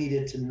 I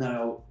needed to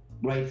know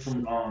right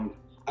from wrong.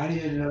 I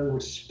needed to know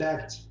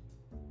respect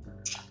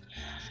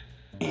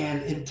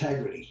and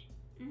integrity.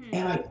 Mm-hmm.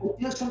 And you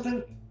know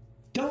something?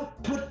 Don't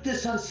put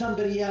this on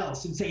somebody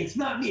else and say, it's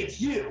not me, it's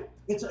you.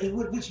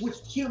 Which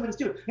humans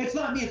do. It's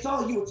not me, it's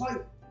all you. It's all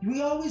you.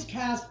 We always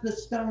cast the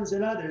stones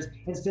at others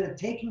instead of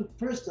taking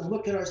first a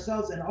look at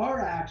ourselves and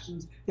our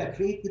actions that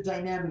create the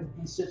dynamic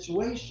in the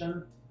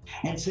situation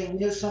and saying,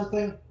 there's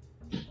something,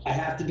 I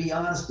have to be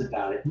honest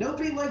about it.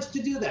 Nobody likes to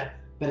do that.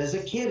 But as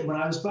a kid, when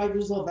I was 5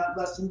 years old, that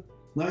lesson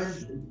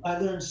I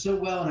learned so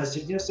well. And I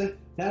said, you know something,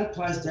 that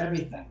applies to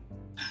everything.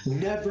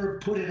 Never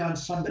put it on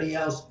somebody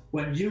else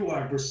when you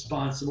are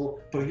responsible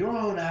for your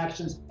own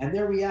actions, and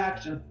their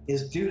reaction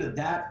is due to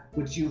that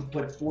which you've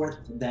put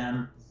forth to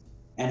them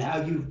and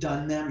how you've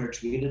done them or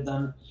treated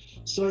them.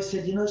 So I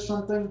said, you know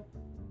something?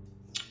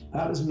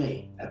 That was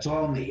me. That's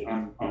all me.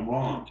 I'm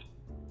wrong.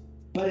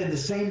 But in the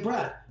same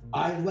breath,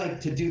 I like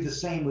to do the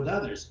same with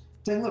others.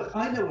 Saying, look,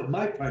 I know what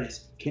my part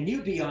is. Can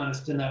you be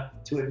honest enough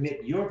to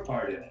admit your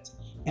part in it?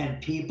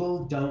 And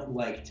people don't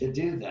like to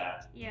do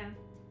that. Yeah.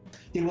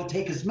 They will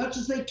take as much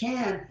as they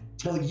can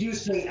till you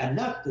say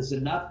enough is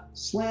enough,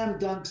 slam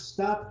dunk,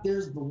 stop,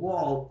 there's the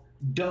wall,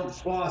 don't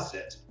cross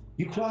it.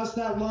 You cross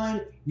that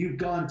line, you've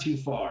gone too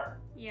far.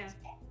 Yeah.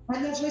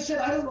 And that's what I said,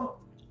 I don't know,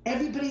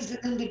 everybody's an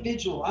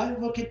individual. I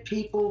look at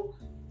people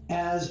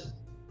as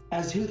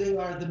who they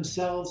are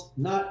themselves,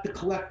 not the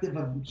collective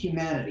of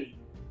humanity.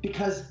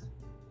 Because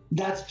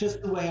that's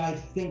just the way I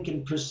think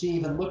and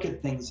perceive and look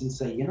at things and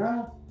say, you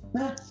know,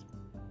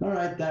 all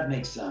right, that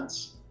makes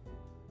sense.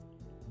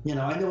 You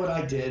know, I know what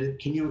I did.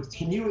 Can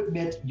you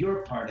admit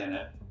your part in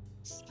it?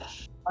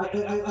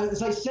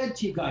 As I said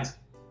to you guys,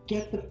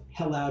 get the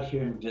hell out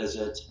here and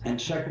visit and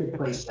check the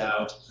place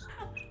out.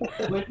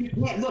 But you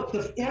can't look.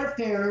 The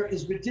airfare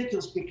is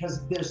ridiculous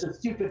because there's a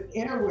stupid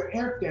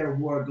airfare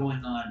war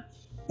going on,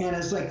 and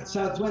it's like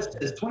Southwest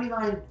is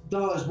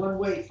 $29 one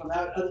way from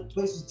other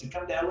places to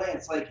come to LA.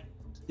 It's like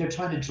they're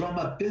trying to drum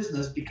up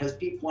business because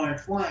people aren't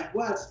flying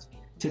west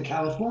to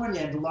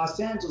California and to Los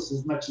Angeles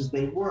as much as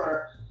they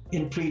were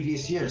in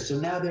previous years. So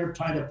now they're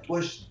trying to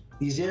push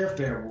these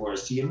airfare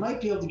wars. So you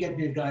might be able to get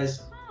your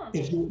guys,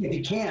 if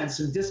you can,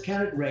 some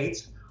discounted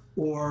rates,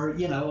 or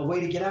a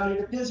way to get out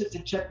here to visit, to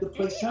check the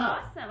place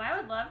out. Awesome. I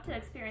would love to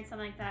experience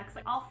something like that,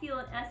 because I'll feel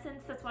an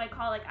essence. That's what I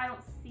call, I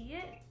don't see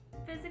it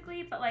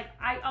physically, but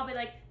I'll be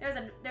like, there's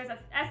a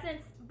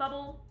essence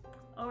bubble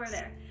over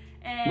there.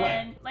 And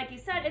right. Like you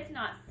said, it's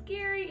not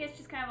scary. It's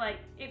just kind of like,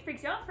 it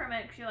freaks you out for a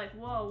minute because you're like,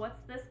 whoa, what's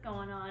this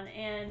going on?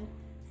 And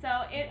so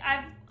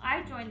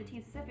I joined the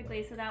team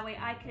specifically so that way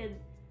I could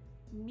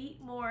meet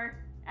more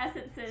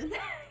essences,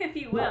 if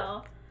you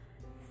will.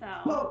 So.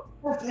 Well,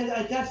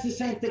 that's the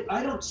same thing.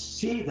 I don't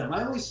see them.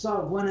 I only saw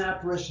one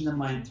apparition in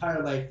my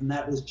entire life, and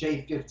that was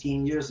Jay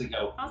 15 years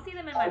ago. I'll see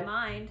them in my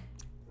mind.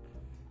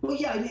 Well,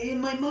 yeah, in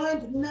my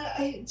mind, no,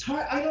 it's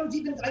hard. I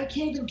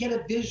can't even get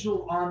a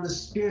visual on the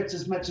spirits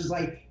as much as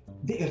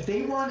if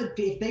they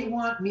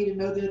want me to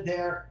know they're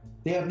there,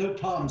 they have no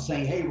problem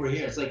saying, "Hey, we're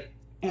here." It's like,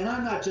 and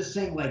I'm not just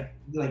saying like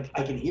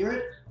I can hear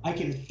it. I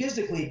can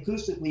physically,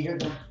 acoustically hear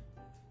them.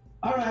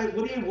 All right,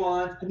 what do you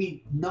want? I mean,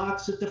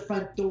 knocks at the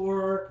front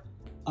door.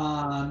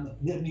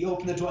 Then you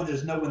open the door and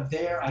there's no one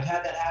there. I've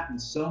had that happen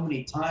so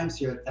many times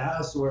here at the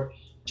house, or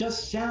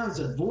just sounds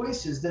of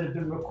voices that have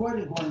been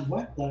recorded going,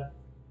 what the?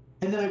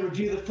 And then I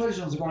review the footage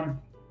and I was going,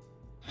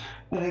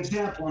 an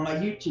example, on my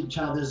YouTube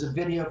channel, there's a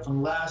video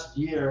from last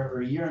year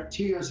or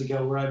 2 years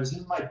ago where I was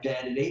in my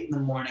bed at 8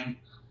 a.m.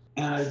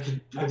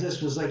 and I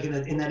just was like in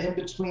that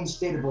in-between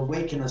state of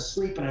awake and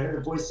asleep, and I heard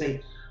a voice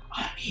say,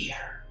 "I'm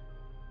here."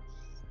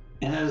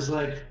 And I was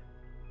like,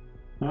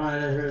 all right, I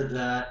heard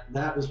that.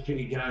 That was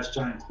pretty gosh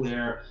darn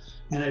clear.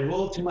 And I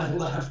rolled to my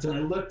left and I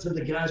looked to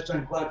the gosh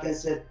darn clock. I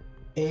said,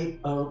 8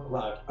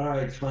 o'clock. All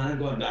right, fine, I'm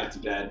going back to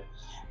bed.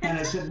 And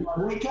I said,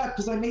 well, wake up,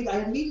 because I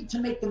needed to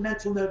make the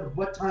mental note of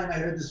what time I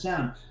heard the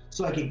sound.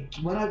 So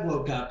when I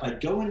woke up,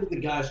 I'd go into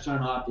the gosh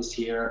darn office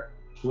here,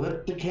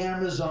 flip the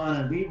cameras on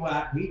and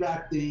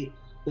re-rack the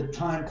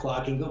time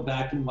clock and go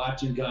back and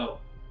watch and go,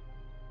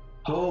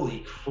 holy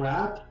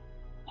crap.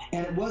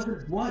 And it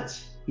wasn't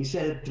once. He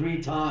said it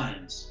 3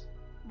 times.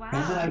 Wow.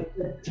 And then I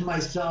said to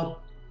myself,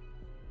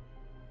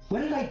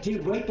 what did I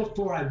do right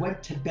before I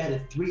went to bed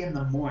at 3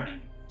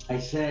 a.m? I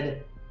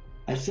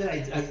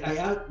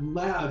out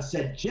loud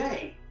said,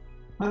 Jay,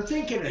 I'm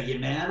thinking of you,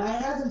 man. I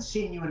haven't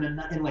seen you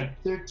in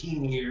like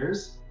 13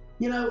 years.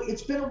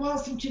 It's been a while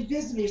since you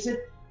visited me. I said,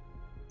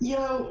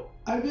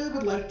 I really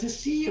would like to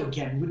see you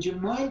again. Would you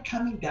mind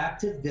coming back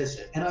to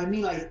visit? And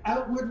I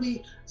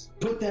outwardly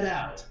put that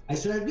out. I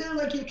said, I'd really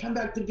like you to come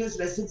back to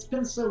visit. I said, it's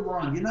been so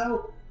long,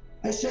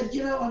 I said,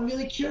 I'm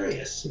really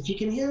curious if you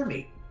can hear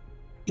me.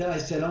 Then I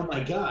said, oh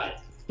my God.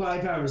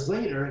 5 hours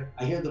later,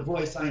 I hear the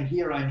voice, I'm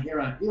here on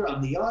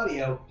the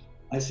audio.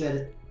 I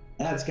said,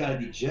 that's got to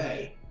be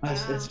Jay. I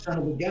said, son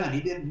of a gun. He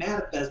didn't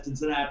manifest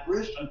as an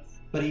apparition,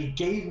 but he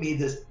gave me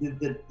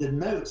the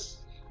notes.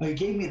 Or he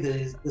gave me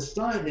the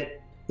sign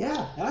that,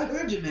 yeah, I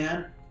heard you,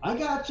 man. I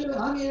got you.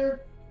 I'm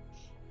here.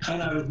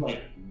 And I was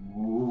like,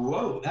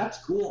 whoa, that's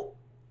cool.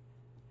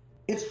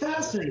 It's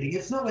fascinating.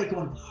 It's not like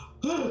going,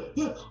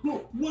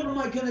 what am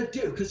I going to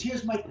do? Because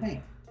here's my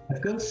thing. I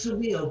go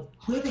surreal.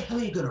 Where the hell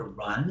are you going to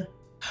run?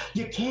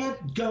 You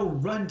can't go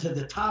run to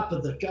the top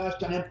of the gosh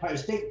darn Empire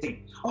State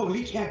thing. Oh,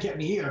 he can't get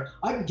me here.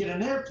 I can get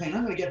an airplane.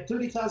 I'm going to get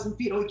 30,000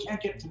 feet. Oh, he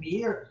can't get to me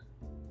here.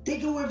 They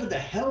go wherever the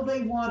hell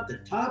they want, the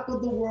top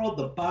of the world,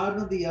 the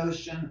bottom of the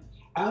ocean,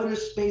 outer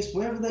space,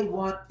 wherever they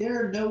want.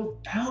 There are no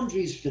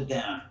boundaries for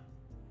them.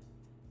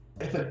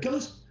 If a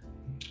ghost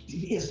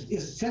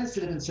is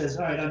sensitive and says,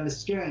 all right, I'm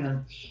scaring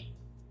them.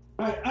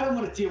 All right, I don't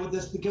want to deal with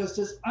this. The ghost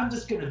says, I'm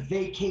just going to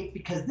vacate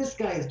because this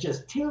guy is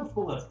just too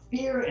full of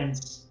fear and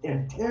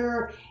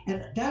terror.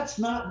 And that's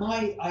not what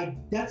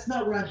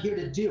I'm here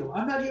to do.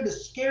 I'm not here to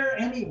scare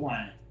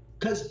anyone,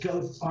 because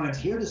ghosts aren't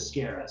here to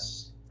scare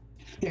us.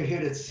 They're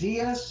here to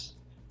see us,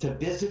 to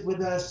visit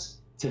with us,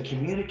 to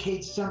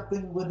communicate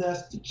something with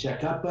us, to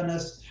check up on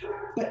us,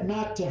 but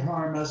not to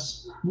harm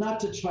us, not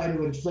to try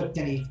to inflict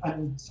any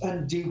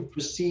undue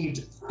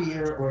perceived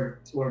fear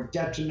or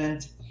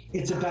detriment.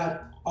 It's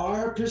about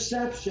our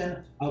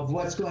perception of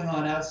what's going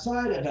on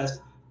outside of us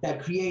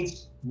that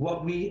creates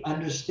what we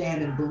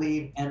understand and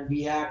believe and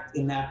react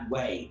in that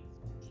way.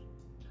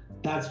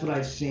 That's what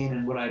I've seen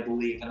and what I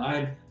believe. And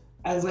I'm,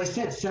 as I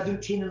said,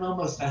 17 and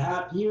almost a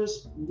half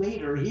years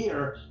later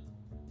here,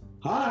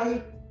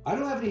 I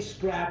don't have any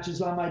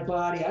scratches on my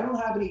body. I don't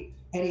have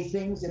any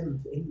things.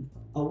 And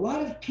a lot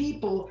of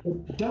people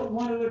don't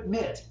want to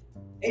admit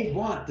they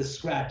want the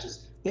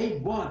scratches. They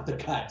want the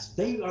cuts.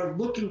 They are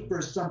looking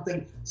for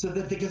something so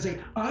that they can say,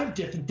 I'm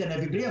different than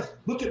everybody else.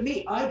 Look at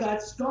me. I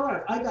got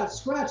scarred. I got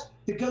scratched.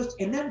 The ghost,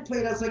 and then play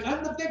it out like,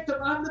 I'm the victim.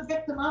 I'm the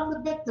victim. I'm the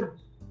victim.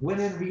 When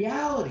in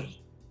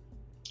reality,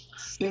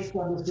 based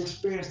on this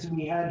experience that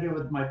we had here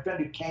with my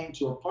friend who came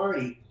to a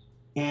party,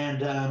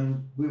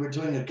 and we were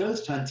doing a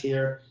ghost hunt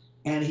here,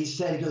 and he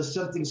goes,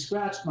 something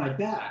scratched my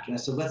back. And I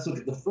said, let's look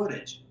at the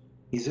footage.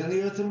 He's in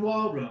the earthen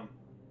wall room.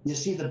 You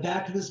see the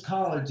back of his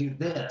collar do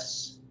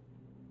this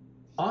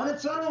on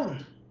its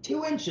own,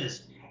 2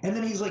 inches. And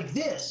then he's like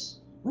this.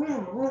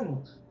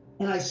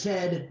 And I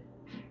said,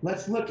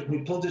 let's look. We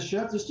pulled his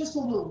shirt. There's just a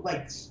little,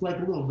 like a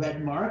little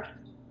red mark.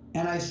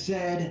 And I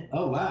said,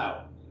 oh,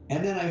 wow.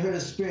 And then I heard a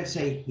spirit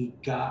say, he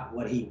got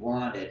what he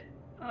wanted.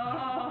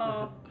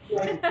 Oh.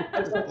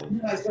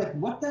 I said,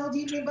 what the hell do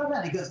you mean by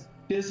that? He goes,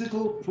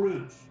 physical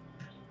proof.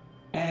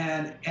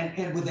 And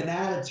with an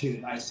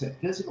attitude. I said,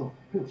 physical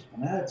proof,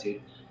 an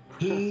attitude.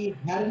 He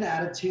had an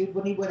attitude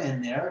when he went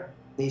in there.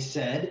 They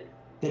said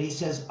that he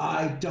says,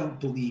 I don't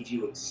believe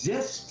you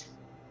exist.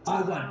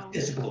 I want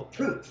physical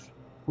proof.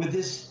 With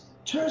this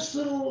terse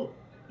little,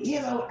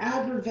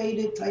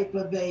 aggravated type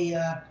of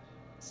a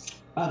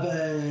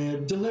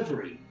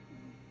delivery.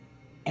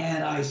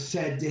 And I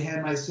said to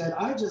him, I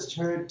just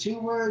heard 2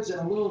 words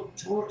and a little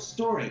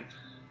story.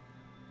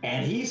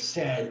 And he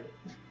said,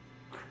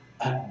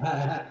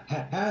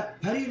 how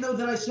do you know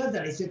that I said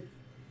that? I said,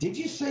 did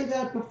you say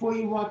that before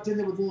you walked in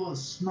there with a little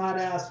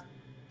snot-ass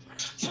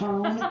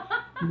tone?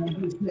 And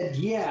he said,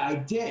 yeah, I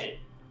did.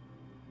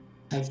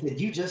 I said,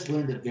 you just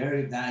learned a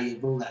very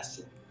valuable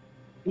lesson.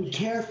 Be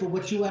careful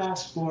what you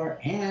ask for,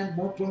 and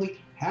more importantly,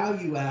 how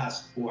you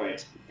ask for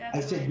it. Definitely.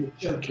 I said, you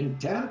show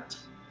contempt,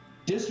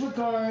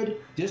 disregard,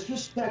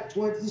 disrespect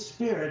towards the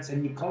spirits,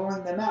 and you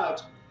calling them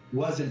out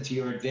wasn't to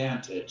your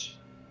advantage.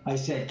 I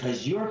said,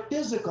 because you're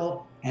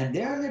physical, and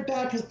there in their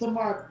back is the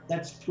mark,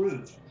 that's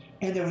proof.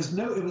 And it was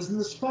in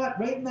the spot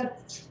right in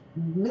that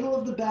middle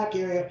of the back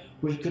area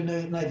where you could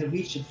neither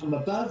reach it from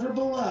above or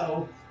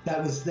below.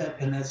 That was that,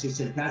 and he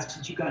said, that's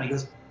what you got. He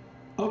goes,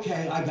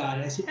 okay, I got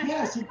it. I said,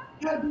 yeah, I said,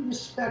 you gotta be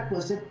respectful. I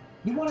said,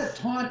 you want to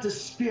taunt the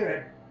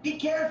spirit, be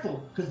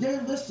careful, because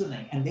they're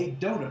listening, and they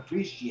don't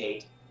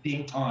appreciate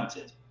being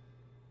taunted.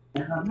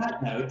 And on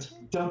that note,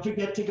 don't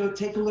forget to go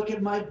take a look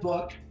at my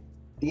book,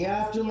 The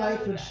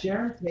Afterlife of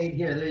Sharon Tate.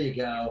 Here, there you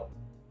go.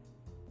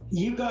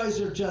 You guys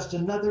are just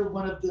another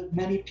one of the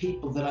many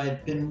people that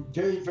I've been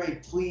very, very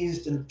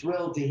pleased and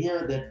thrilled to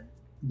hear that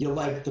you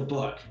like the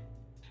book.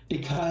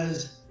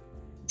 Because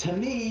to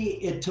me,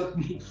 it took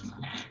me,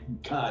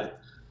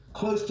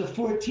 close to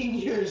 14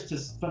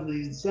 years from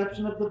the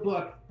inception of the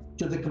book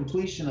to the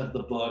completion of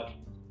the book.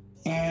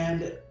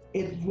 And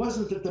it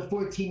wasn't that the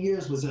 14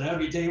 years was an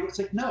every day. It was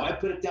like, no, I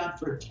put it down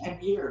for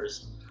 10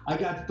 years. I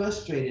got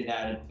frustrated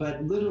at it.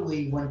 But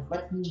literally, when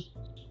Quentin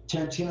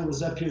Tarantino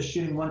was up here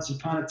shooting Once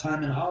Upon a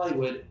Time in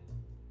Hollywood,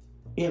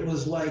 it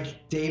was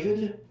like,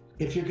 David,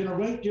 if you're going to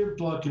write your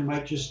book and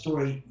write your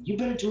story, you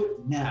better do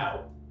it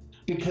now.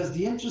 Because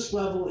the interest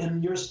level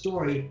in your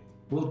story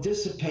will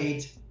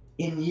dissipate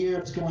in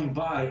years going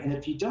by. And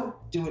if you don't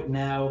do it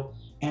now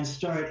and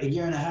start a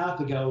year and a half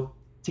ago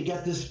to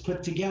get this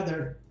put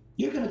together,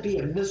 you're going to be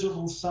a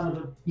miserable son of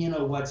a,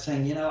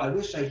 saying, I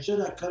wish I should,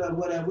 I could, I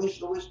would, I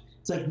wish.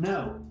 It's like,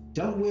 no,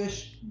 don't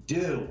wish,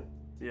 do.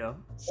 Yeah.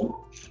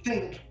 Don't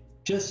think,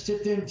 just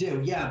sit there and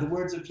do. Yeah, the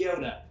words of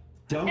Yoda.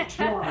 Don't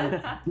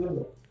try, do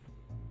it.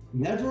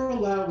 Never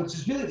allow, which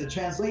is really the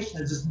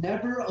translation, is just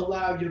never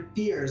allow your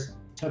fears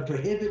to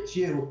prohibit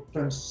you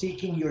from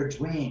seeking your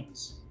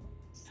dreams.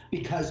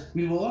 Because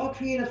we will all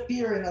create a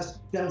fear in us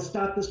that'll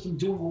stop us from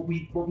doing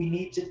what we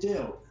need to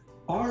do.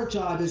 Our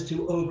job is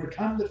to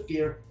overcome the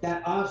fear,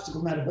 that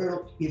obstacle, that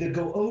hurdle, either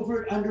go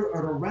over it, under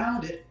or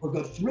around it, or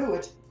go through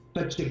it,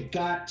 but you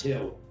got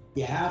to.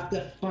 You have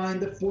to find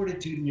the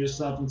fortitude in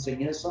yourself and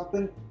say,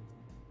 something?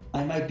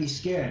 I might be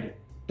scared,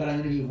 but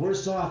I'm going to be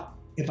worse off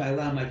if I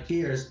allow my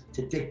fears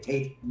to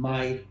dictate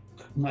my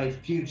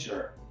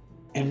future.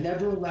 And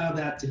never allow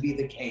that to be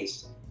the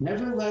case.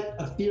 Never let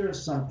a fear of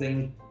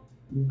something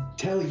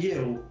tell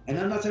you, and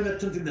I'm not talking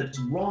about something that's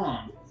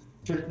wrong,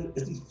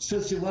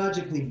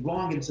 sociologically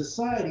wrong in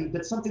society,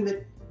 but something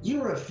that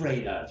you're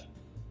afraid of.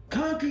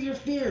 Conquer your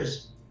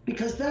fears,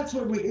 because that's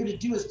what we're here to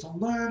do, is to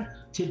learn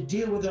to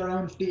deal with our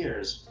own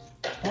fears.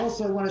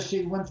 Also, I want to show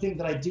you one thing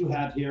that I do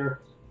have here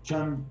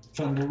from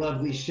the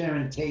lovely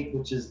Sharon Tate,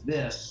 which is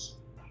this.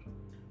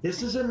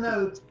 This is a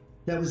note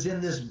that was in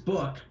this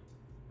book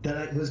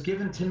that was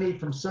given to me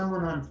from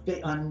someone on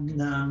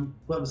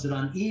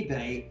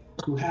eBay,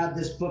 who had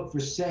this book for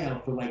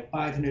sale for like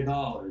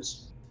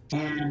 $500.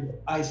 And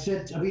I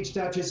reached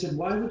out to her, I said,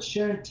 why would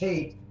Sharon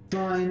Tate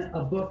sign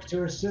a book to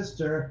her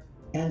sister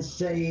and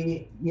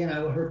say,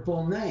 her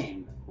full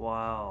name?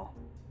 Wow.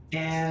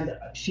 And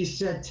she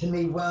said to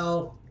me,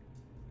 well,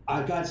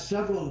 I got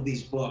several of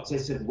these books. I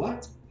said,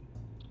 what?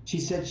 She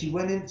said she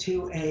went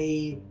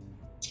into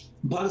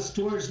bought a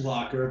storage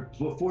locker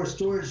before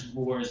storage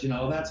wars,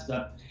 all that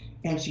stuff.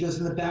 And she goes,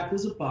 in the back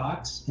was a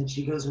box, and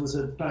she goes, it was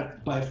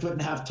about by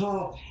 1.5 feet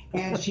tall.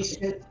 And she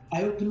said,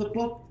 I opened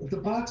the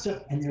box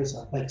up, and there's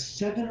like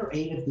 7 or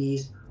 8 of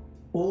these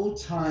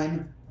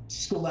old-time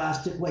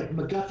scholastic, like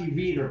McGuffey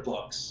reader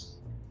books.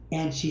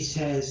 And she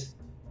says,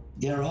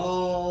 they're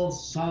all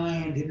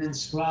signed and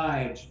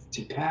inscribed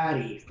to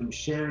Patty from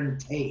Sharon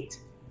Tate.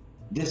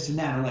 This and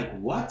that. I'm like,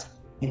 what?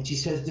 And she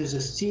says there's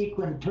a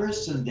sequin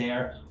person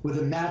there with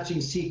a matching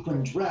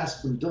sequin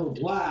dress from Bill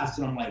Blass.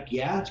 And I'm like,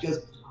 yeah? She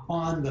goes,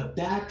 on the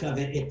back of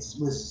it, it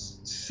was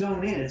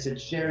sewn in. It said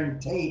Sharon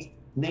Tate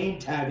name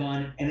tag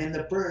on it. And in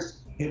the first,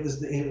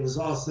 it was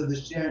also the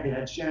Sharon, it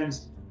had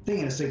Sharon's thing.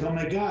 And it's like, oh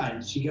my God.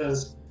 And she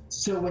goes,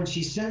 so when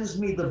she sends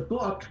me the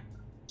book,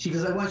 she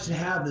goes, I want you to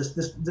have this.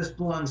 This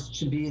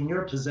should be in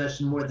your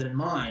possession more than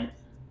mine.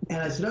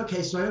 And I said,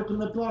 okay. So I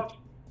opened the book,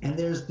 and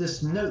there's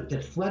this note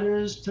that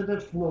flutters to the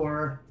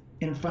floor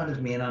in front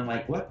of me. And I'm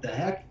like, what the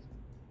heck?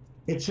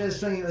 It says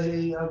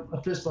something,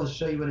 first I'll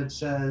show you what it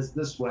says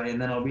this way,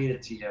 and then I'll read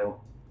it to you.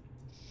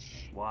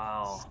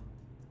 Wow.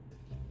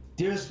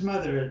 Dearest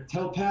Mother,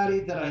 tell Patty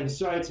that I'm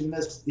sorry to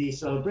miss the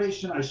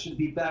celebration. I should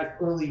be back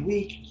early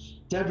week.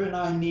 Deborah and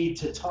I need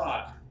to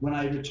talk when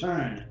I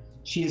return.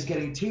 She is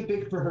getting too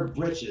big for her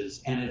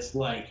britches, and it's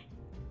like,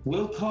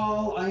 we'll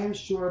call, I am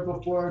sure,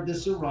 before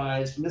this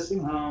arrives. Missing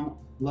home.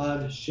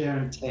 Love,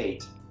 Sharon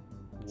Tate.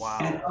 Wow.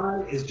 And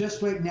I is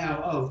just right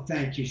now, oh,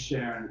 thank you,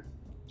 Sharon.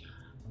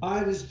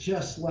 I was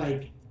just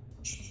like,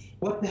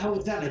 what the hell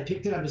was that? I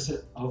picked it up and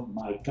said, oh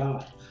my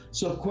God.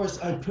 So of course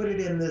I put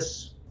it in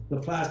the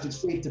plastic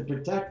sleeve to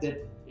protect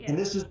it. Yeah. And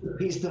this is the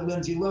piece that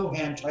Lindsay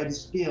Lohan tried to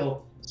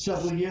steal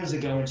several years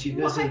ago when she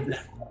visited the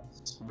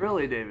house.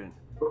 Really, David?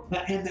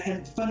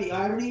 And funny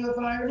irony of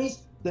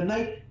ironies, the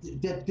night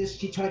that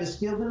she tried to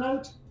steal the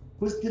note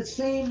was the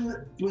same,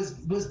 was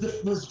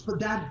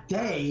that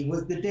day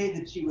was the day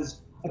that she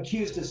was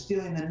accused of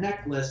stealing the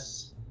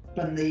necklace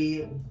from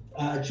the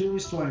jewelry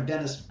store in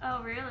Dennis.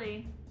 Oh,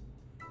 really?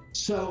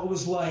 So it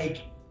was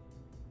like,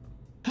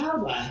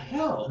 how the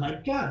hell? My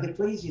God, the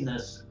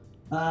craziness.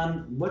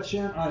 What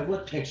Sharon? All right,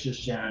 what picture,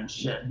 Sharon?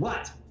 Shit,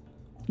 what?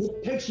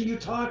 What picture you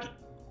talking?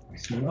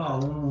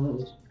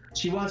 Oh,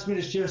 she wants me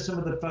to share some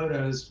of the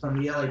photos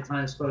from the LA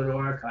Times photo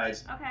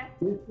archives. Okay.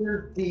 This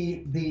is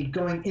the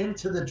going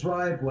into the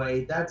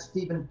driveway. That's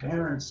Stephen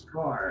Parent's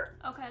car.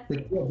 Okay. The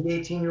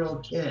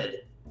 18-year-old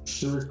kid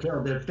who was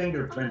killed. They're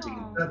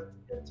fingerprinting. Oh.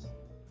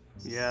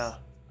 Yeah.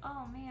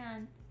 Oh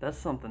man. That's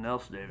something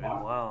else, David.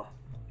 Wow.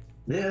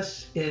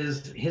 This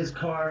is his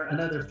car.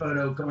 Another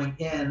photo going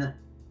in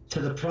to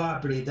the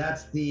property.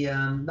 That's the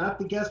not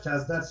the guest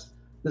house. That's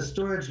the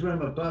storage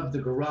room above the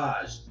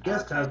garage. The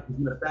guest house is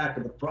in the back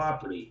of the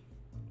property.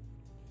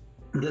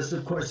 This,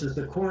 of course, is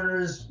the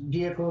coroner's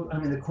vehicle. I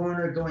mean, the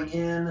coroner going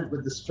in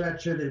with the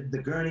stretcher, the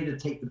gurney to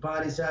take the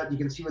bodies out. You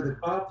can see where the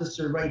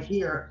officer right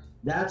here.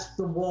 That's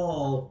the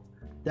wall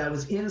that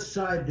was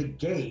inside the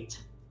gate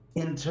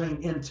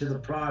entering into the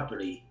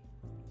property.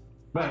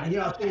 Right,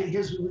 yeah, I'll show you.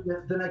 Here's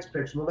the next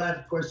picture. Well, that,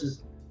 of course,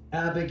 is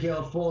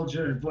Abigail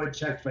Folger and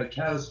Wojciech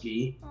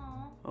Frykowski.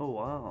 Oh,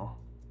 wow.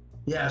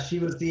 Yeah, she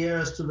was the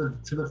heiress to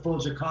the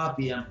Folger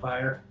coffee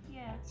empire.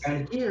 Yes.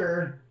 And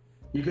here,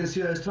 you can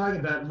see what I was talking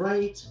about,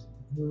 right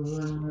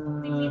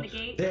the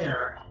gate?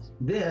 There.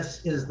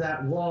 This is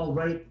that wall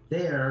right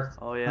there.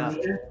 Oh, yeah.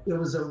 It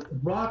was a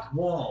rock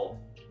wall.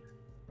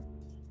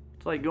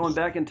 It's like going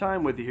back in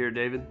time with you here,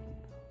 David.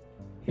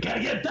 You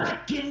gotta get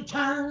back in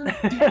time.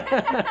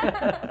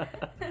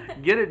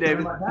 Get it,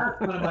 David.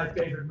 That's one of my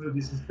favorite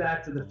movies is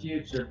Back to the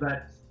Future.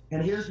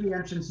 And here's the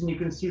entrance, and you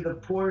can see the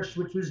Porsche,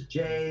 which was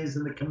Jay's,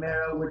 and the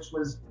Camaro, which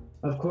was,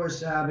 of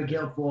course,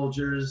 Abigail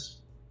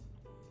Folger's.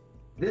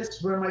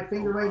 This, where my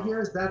finger right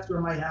here is, that's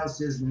where my house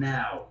is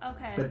now.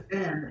 Okay. But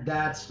then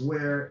that's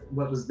where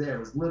what was there. It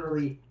was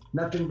literally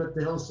nothing but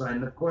the hillside.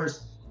 And of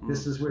course,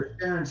 this is where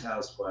Sharon's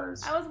house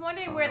was. I was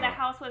wondering where the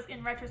house was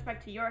in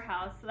retrospect to your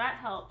house, so that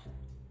helped.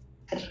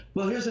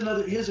 Well, here's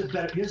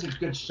a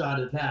good shot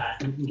of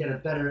that. You can get a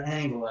better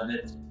angle of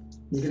it.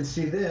 You can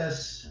see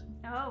this.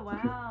 Oh,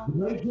 wow.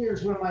 Right here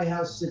is where my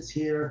house sits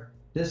here.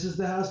 This is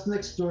the house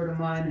next door to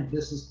mine.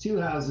 This is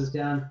 2 houses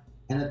down.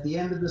 And at the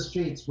end of the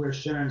street's where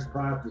Sharon's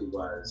property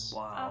was.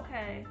 Wow.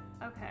 Okay.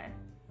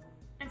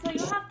 And so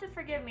you'll have to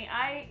forgive me.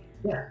 I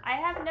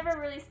have never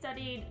really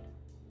studied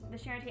the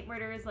Sharon Tate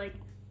murders. Like,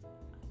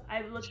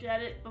 I looked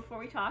at it before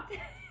we talked.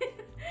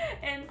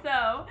 And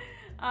so,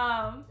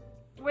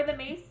 were the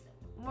Manson.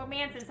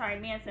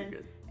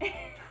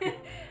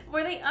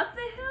 Were they up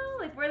the hill?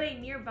 Like, were they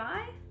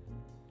nearby?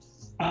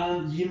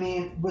 You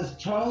mean, was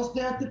Charles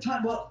there at the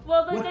time? Well,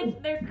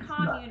 their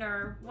commune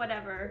or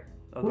whatever.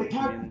 We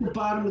parked at the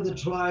bottom of the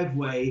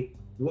driveway,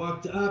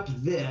 walked up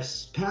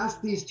this,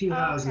 past these 2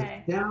 houses,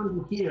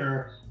 down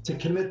here to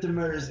commit the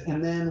murders,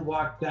 and then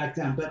walked back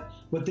down. But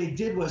what they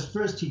did was,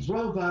 first he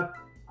drove up,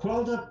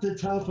 crawled up the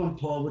telephone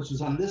pole, which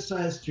was on this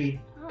side of the street,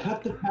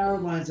 cut the power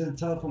lines and the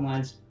telephone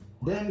lines,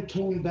 then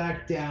came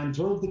back down,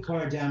 drove the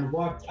car down,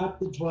 walked up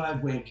the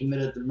driveway, and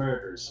committed the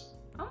murders.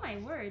 Oh my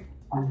word.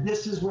 And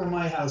this is where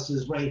my house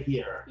is, right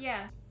here.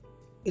 Yeah.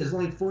 It's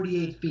only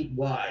 48 feet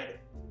wide.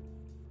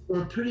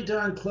 We're pretty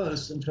darn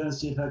close. I'm trying to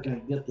see if I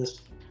can get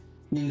this.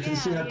 You can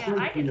see how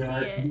close we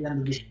are at the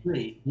end of the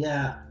street.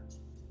 Yeah.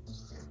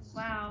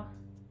 Wow.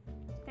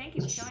 Thank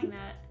you for showing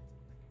that.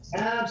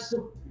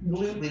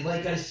 Absolutely.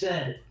 Like I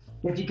said,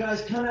 if you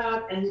guys come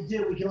out and you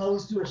do, we can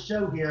always do a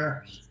show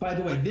here. By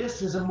the way,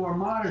 this is a more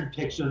modern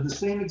picture of the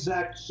same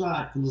exact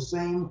shot from the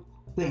same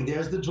thing.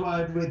 There's the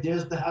driveway,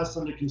 there's the house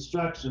under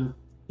construction,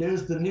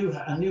 there's a new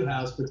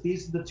house, but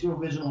these are the two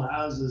original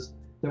houses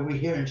that we're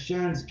here, and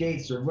Sharon's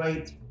gates are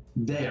right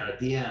there at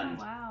the end.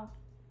 Oh, wow.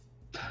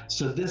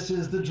 So this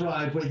is the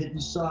driveway that you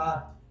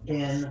saw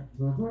in.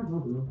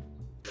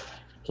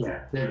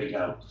 Yeah, there we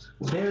go.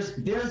 There's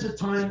a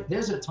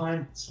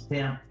time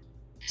stamp.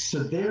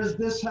 So there's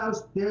this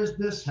house, there's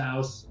this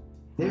house.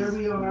 There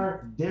we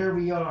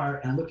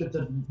are, and look at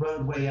the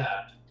roadway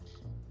up.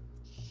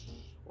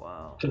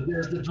 Wow. So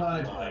there's the Oh,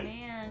 driveway.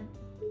 man.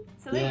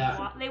 So they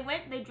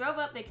drove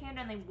up, they came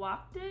down, they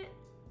walked it?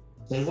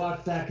 They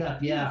walked back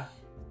up, yeah.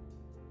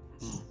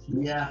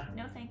 Yeah.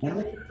 No, thank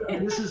And you.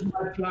 this is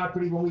my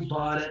property when we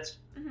bought it,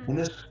 Mhm. and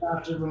this is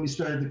after when we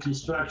started the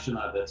construction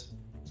of it.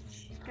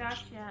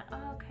 Gotcha.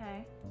 Oh,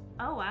 okay.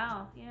 Oh,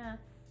 wow. Yeah.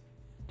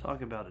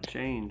 Talk about a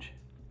change.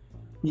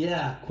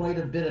 Yeah, quite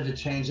a bit of a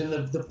change. And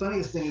the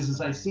funniest thing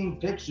is I've seen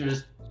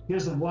pictures.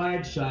 Here's a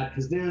wide shot,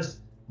 because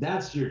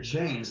that's your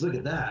change. Look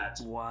at that.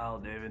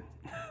 Wow, David.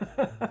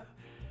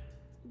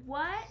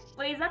 What?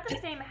 Wait, is that the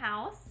same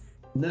house?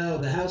 No,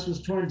 the house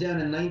was torn down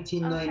in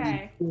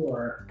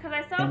 1994. Because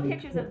I saw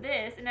pictures of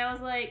this, and I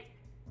was like,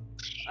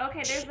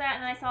 okay, there's that,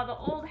 and I saw the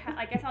old house,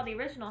 like I saw the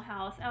original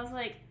house. I was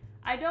like,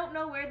 I don't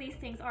know where these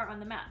things are on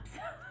the maps.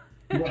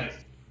 Right.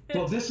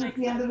 Well, this is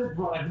the end of the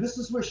drive. This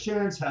is where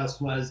Sharon's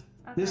house was.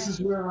 Okay. This is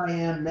where I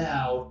am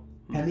now,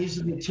 and these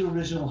are the two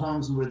original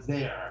homes that were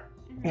there.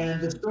 Mhm.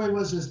 And the story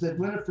was that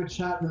Winifred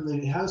Chapman,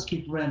 the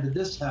housekeeper, ran to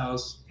this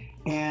house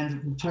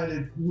and tried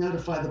to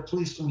notify the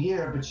police from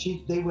here, but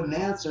they wouldn't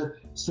answer,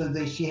 so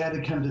she had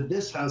to come to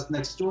this house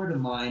next door to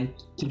mine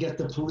to get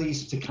the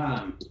police to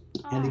come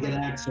and to Oh get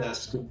my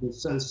access, because they were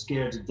so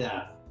scared to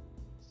death.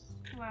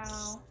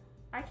 Wow.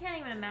 I can't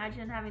even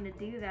imagine having to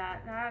do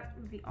that. That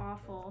would be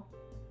awful.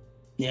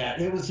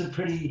 Yeah, it was a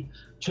pretty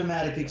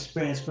traumatic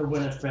experience for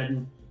Winifred.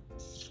 And,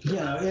 you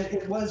know,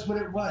 it was what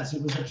it was.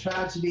 It was a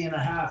tragedy and a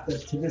half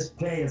that, to this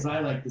day, as I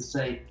like to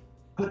say,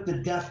 put the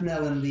death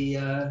knell in the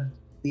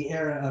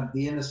era of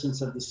the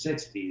innocence of the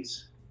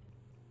 60s.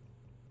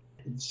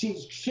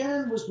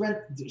 Sharon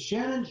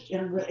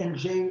and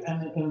Jay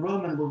and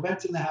Roman were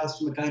renting the house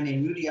from a guy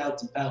named Rudy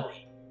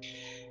Altobelli.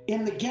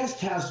 In the guest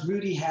house,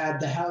 Rudy had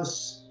the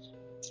house.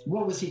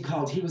 What was he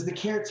called? He was the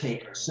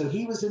caretaker. So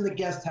he was in the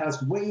guest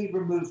house, way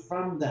removed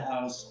from the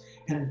house,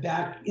 and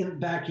back in the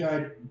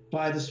backyard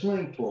by the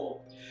swimming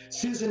pool.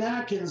 Susan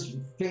Atkins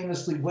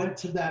famously went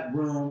to that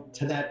room,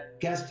 to that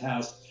guest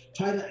house,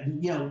 tried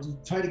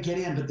to get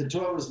in, but the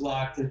door was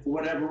locked, and for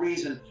whatever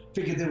reason,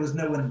 figured there was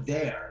no one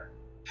there.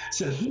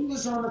 So he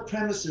was on the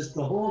premises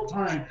the whole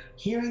time,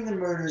 hearing the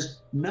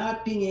murders,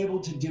 not being able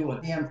to do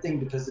a damn thing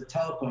because the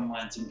telephone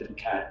lines had been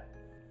cut.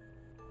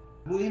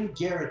 William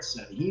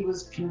Garrettson, he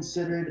was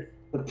considered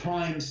the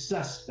prime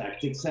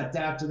suspect, except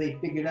after they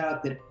figured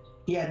out that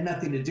he had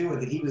nothing to do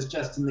with it. He was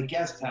just in the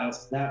guest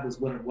house. That was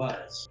what it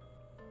was.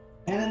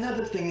 And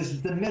another thing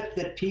is the myth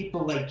that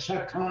people like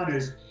Chuck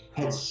Connors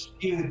had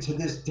spewed to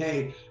this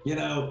day, you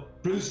know,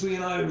 Bruce Lee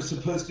and I were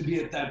supposed to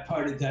be at that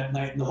party that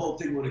night, and the whole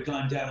thing would have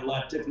gone down a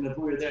lot different if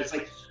we were there. It's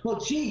like, well,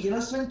 gee, you know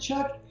something,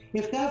 Chuck?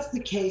 If that's the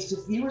case,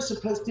 if you were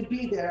supposed to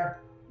be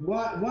there,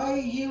 why are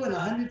you and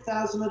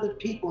 100,000 other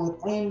people who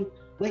claim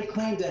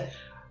to,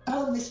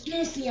 oh,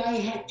 mysteriously, I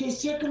had through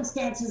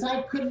circumstances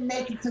I couldn't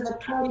make it to the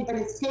party, but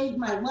it saved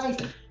my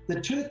life. The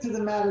truth of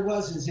the matter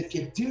is if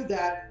you do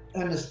that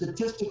on a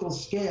statistical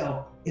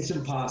scale, it's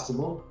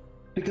impossible.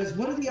 Because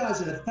what are the odds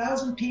that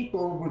 1,000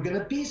 people were going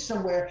to be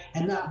somewhere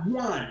and not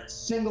one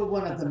single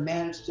one of them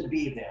managed to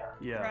be there?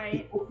 Yeah.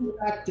 Right. In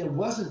fact, there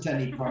wasn't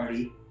any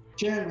party.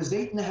 Sharon was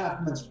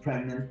 8.5 months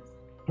pregnant.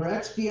 Her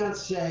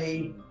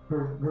ex-fiance,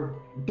 her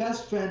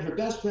best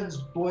friend's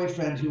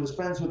boyfriend, who was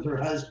friends with her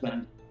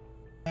husband,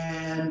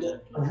 and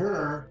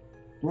her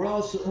were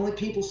also the only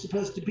people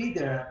supposed to be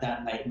there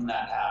that night when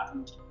that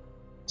happened.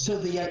 So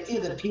the idea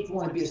that people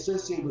want to be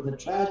associated with a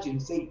tragedy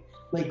and say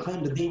they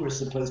claim that they were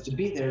supposed to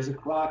be there is a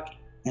crock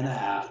and a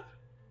half.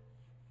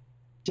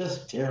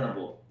 Just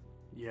terrible.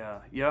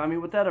 Yeah. I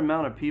mean, with that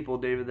amount of people,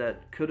 David,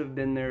 that could have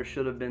been there,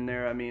 should have been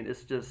there, I mean,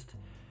 it's just,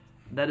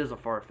 that is a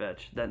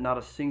far-fetch that not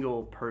a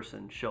single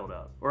person showed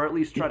up, or at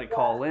least try to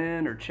call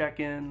in or check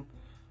in.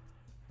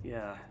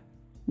 Yeah.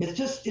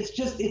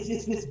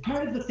 It's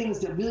part of the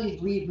things that really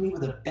leave me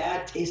with a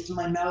bad taste in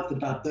my mouth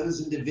about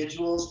those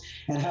individuals,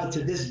 and how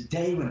to this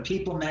day when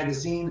People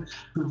magazine,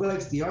 who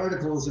writes the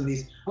articles and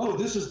these, oh,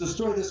 this is the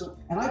story,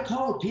 and I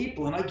called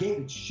People and I gave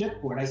them shit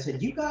for it. I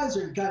said, you guys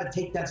are got to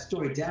take that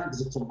story down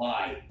because it's a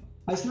lie.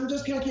 I said, I'm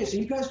just kidding. So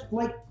you guys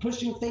like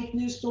pushing fake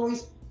news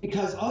stories?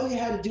 Because all you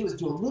had to do is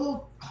do a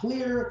little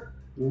clear,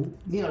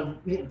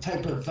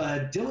 type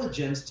of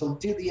diligence to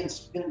do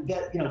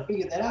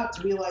figure that out,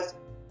 to realize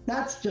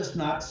that's just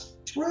not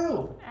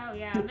true. Oh,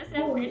 yeah. The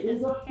story Misinformation is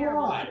is a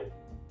terrible. fraud.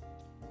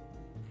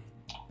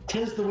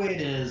 'Tis the way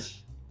it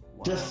is.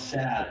 Wow. Just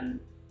sad.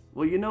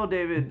 Well,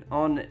 David,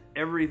 on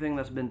everything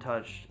that's been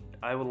touched,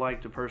 I would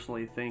like to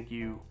personally thank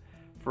you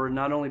for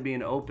not only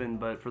being open,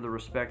 but for the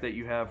respect that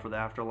you have for the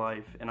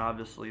afterlife, and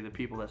obviously the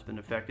people that's been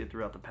affected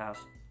throughout the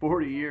past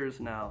 40 years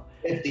now.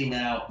 50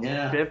 now,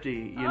 yeah. 50,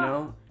 you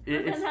know?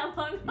 It's that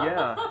long.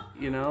 Yeah,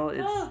 you know,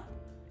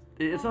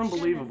 it's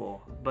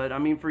unbelievable. Goodness. But I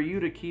mean, for you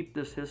to keep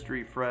this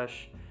history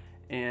fresh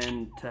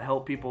and to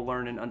help people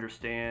learn and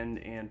understand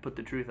and put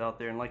the truth out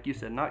there, and like you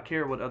said, not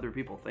care what other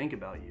people think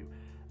about you,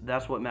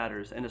 that's what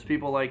matters. And it's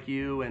people like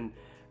you and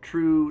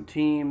true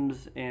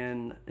teams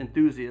and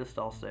enthusiasts,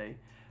 I'll say,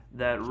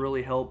 that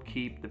really help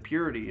keep the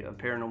purity of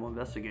paranormal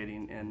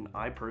investigating, and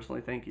I personally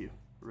thank you,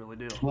 really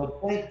do.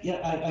 Well,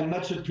 I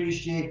much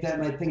appreciate that,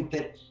 and I think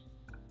that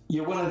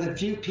you're one of the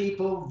few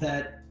people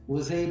that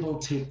was able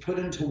to put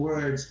into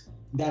words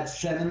that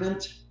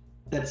sentiment,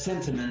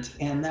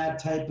 and that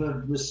type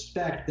of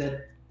respect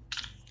that,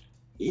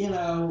 you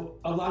know,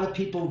 a lot of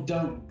people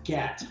don't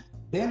get.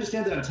 They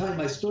understand that I'm telling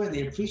my story, and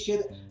they appreciate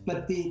it,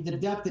 but the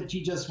depth that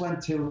you just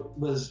went to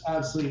was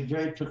absolutely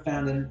very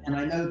profound, and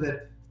I know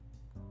that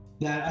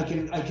I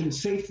can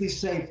safely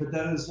say for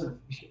those of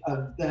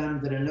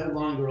them that are no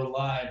longer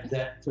alive,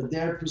 that for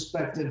their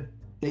perspective,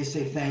 they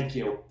say thank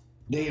you.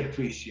 They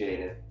appreciate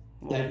it.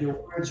 That your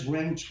words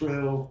ring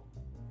true.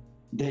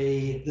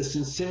 The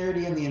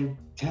sincerity and the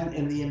intent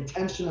and the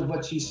intention of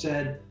what you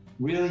said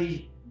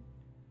really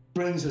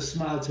brings a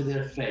smile to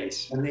their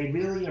face, and they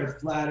really are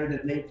flattered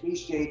and they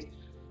appreciate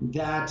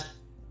that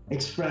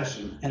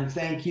expression. And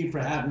thank you for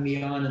having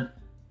me on and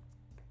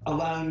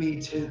allowing me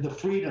the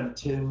freedom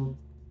to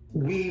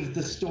weave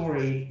the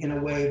story in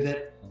a way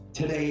that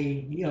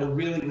today, you know,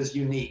 really was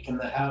unique, and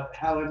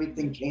how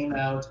everything came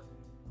out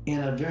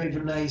in a very,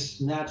 very nice,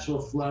 natural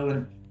flow.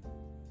 And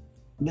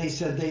they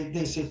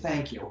say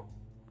thank you.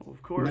 Well,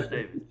 of course,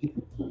 David.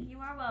 You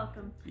are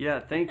welcome.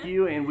 Yeah, thank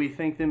you, and we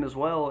thank them as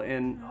well.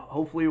 And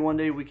hopefully one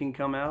day we can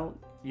come out,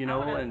 you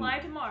know, I'm gonna and fly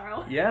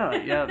tomorrow.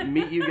 yeah,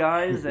 meet you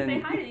guys and say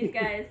hi to these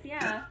guys.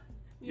 Yeah.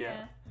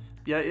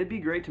 Yeah, it'd be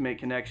great to make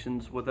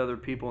connections with other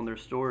people and their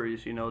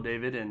stories, you know,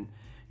 David, and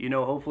you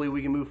know, hopefully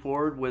we can move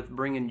forward with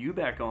bringing you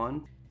back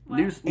on.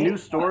 New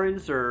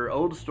stories or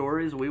old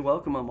stories, we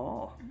welcome them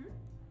all.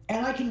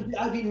 And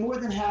I'd be more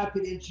than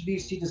happy to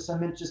introduce you to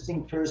some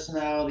interesting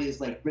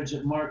personalities like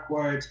Bridget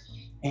Marquardt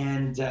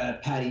and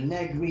Patty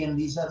Negri and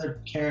these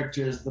other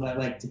characters that I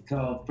like to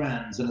call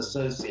friends and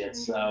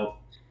associates. So,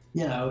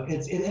 you know,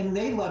 and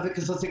they love it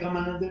because it's like, I'm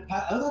on the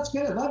pod. Oh, that's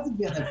good. I'd love to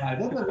be on the pod.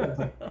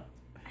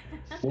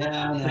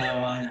 Yeah, I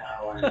know.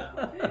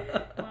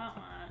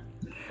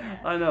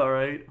 I know,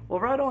 right? Well,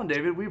 right on,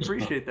 David. We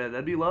appreciate that.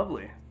 That'd be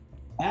lovely.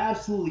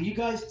 Absolutely. You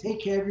guys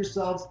take care of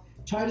yourselves.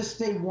 Try to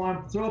stay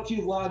warm. Throw a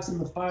few logs in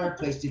the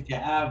fireplace if you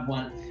have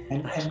one.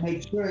 And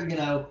make sure, you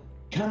know,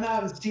 come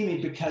out and see me,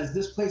 because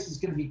this place is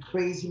going to be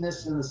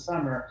craziness in the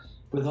summer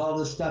with all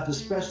this stuff,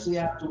 especially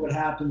after what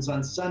happens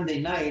on Sunday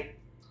night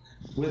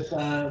with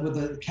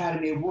the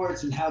Academy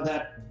Awards and how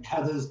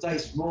those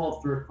dice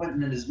roll for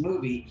Quentin and his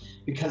movie.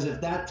 Because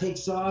if that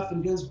takes off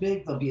and goes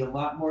big, there'll be a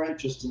lot more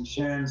interest in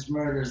Sharon's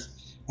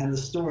murders and the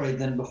story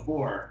than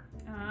before.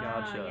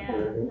 Gotcha.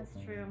 Yeah, that's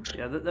true.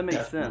 Yeah, that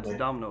makes sense.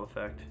 Domino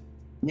effect.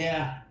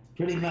 Yeah,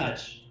 pretty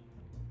much.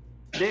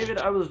 David,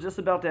 I was just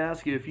about to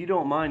ask you, if you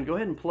don't mind, go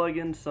ahead and plug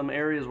in some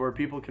areas where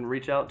people can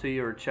reach out to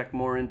you or check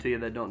more into you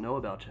that don't know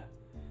about you.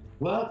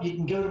 Well, you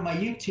can go to my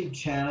YouTube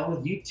channel,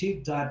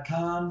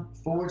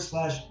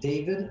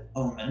 youtube.com/David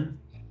Oman.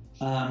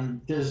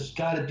 There's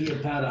got to be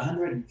about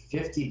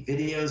 150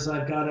 videos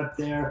I've got up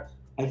there.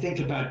 I think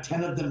about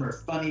 10 of them are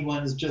funny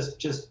ones,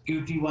 just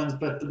goofy ones,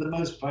 but for the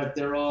most part,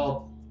 they're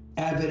all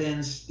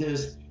evidence.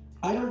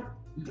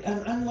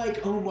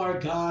 Unlike Omar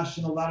Gosh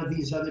and a lot of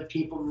these other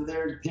people,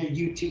 their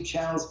YouTube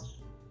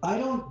channels, I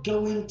don't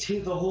go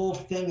into the whole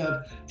thing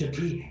of,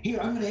 here,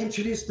 I'm going to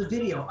introduce the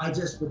video. I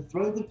just would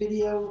throw the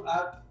video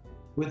up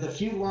with a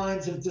few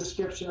lines of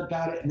description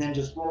about it and then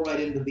just roll right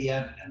into the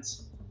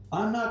evidence.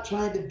 I'm not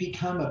trying to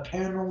become a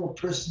paranormal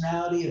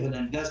personality of an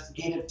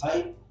investigative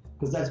type,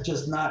 because that's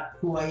just not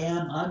who I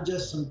am. I'm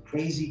just some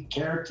crazy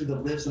character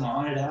that lives in a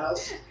haunted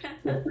house,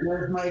 that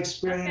shares my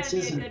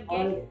experiences.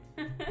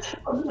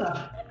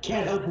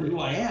 Can't help who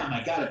I am.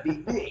 I gotta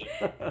be me.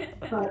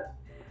 But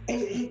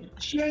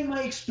sharing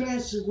my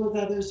experiences with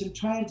others and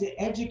trying to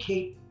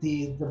educate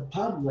the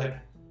public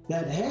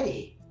that,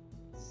 hey,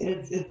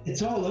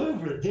 it's all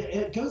over.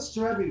 It goes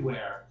through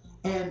everywhere.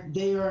 And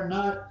they are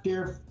not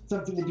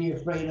something to be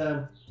afraid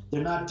of.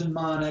 They're not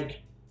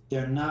demonic.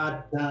 They're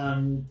not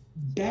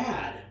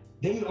bad.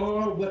 They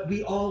are what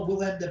we all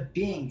will end up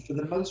being, for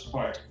the most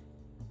part,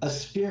 a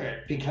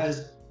spirit.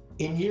 Because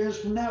in years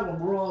from now, when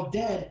we're all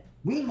dead,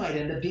 we might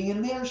end up being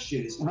in their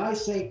shoes. And I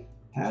say,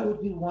 how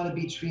would you want to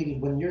be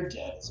treated when you're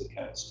dead as a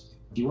ghost?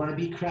 Do you want to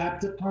be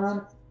crapped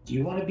upon? Do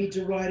you want to be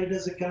derided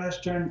as a gosh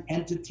darn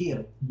entity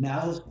of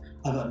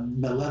a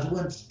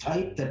malevolent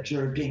type that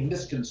you're being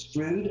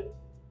misconstrued?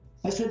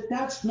 I said,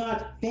 that's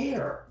not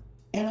fair.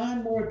 And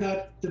I'm more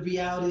about the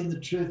reality and the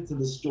truth to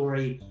the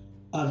story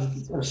of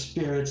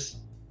spirits,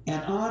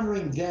 and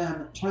honoring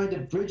them, trying to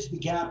bridge the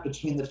gap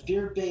between the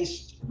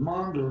fear-based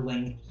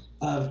mongering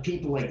of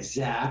people like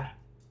Zach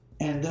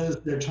and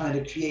those that are trying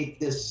to create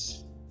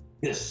this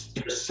this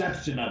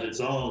perception of it's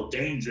all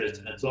dangerous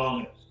and it's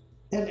all,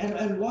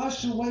 and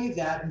wash away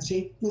that and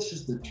say, this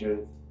is the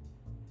truth.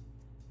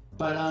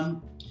 But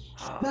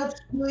that's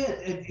really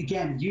it. And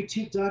again,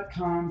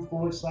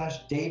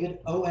 youtube.com/David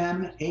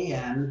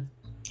OMAN.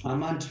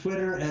 I'm on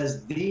Twitter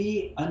as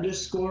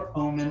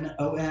 _Omen,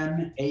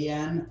 OMAN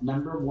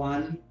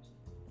 #1.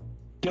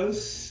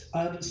 Ghosts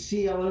of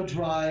Cielo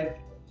Drive.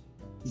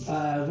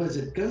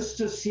 Ghosts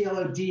of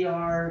Cielo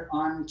DR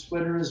on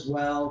Twitter as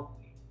well.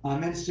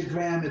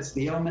 Instagram, it's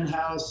the Omen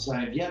House.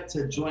 I've yet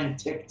to join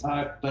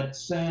TikTok, but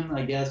soon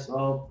I guess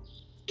I'll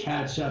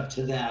catch up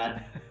to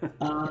that.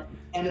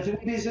 And if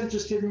anybody's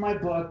interested in my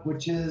book,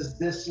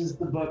 this is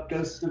the book,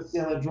 Ghosts of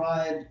Cielo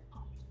Drive.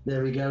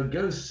 There we go,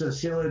 Ghosts of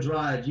Cielo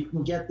Drive. You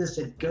can get this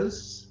at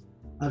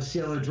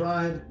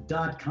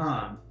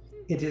ghostsofcielodrive.com.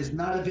 It is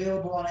not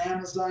available on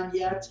Amazon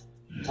yet.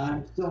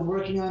 I'm still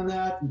working on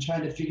that and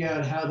trying to figure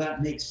out how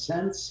that makes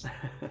sense.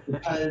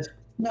 Because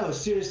no,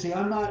 seriously,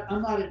 I'm not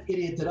an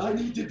idiot that I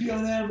need to be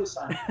on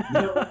Amazon.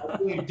 No, I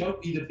really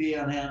don't need to be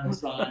on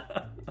Amazon.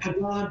 And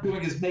what I'm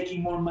doing is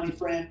making more money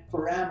for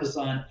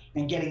Amazon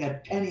and getting a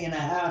penny and a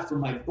half for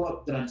my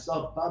book that I'm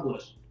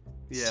self-published.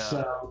 Yeah.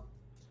 So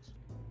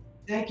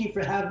thank you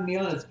for having me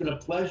on. It's been a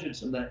pleasure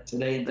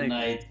today and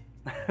tonight.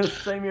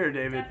 Same here,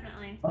 David.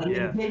 Definitely. You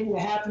gave me a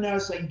half an hour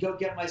so I can go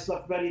get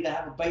myself ready to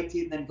have a bite to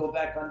eat and then go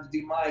back on to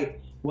do my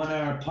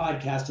 1-hour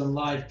podcast on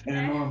Live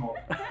Paranormal.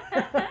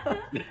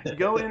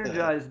 Go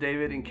energize,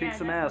 David, and kick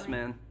some ass,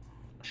 definitely. man.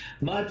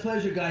 My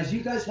pleasure, guys.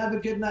 You guys have a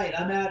good night.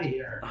 I'm out of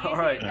here. All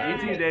right. Guys.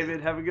 You too,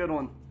 David. Have a good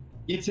one.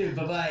 You too.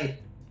 Bye-bye.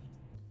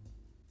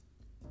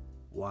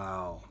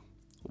 Wow.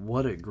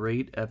 What a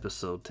great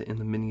episode to end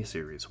the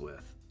miniseries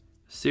with.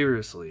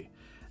 Seriously,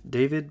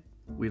 David,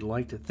 we'd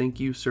like to thank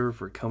you, sir,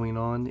 for coming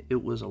on.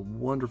 It was a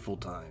wonderful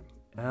time.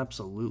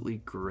 Absolutely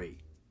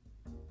great.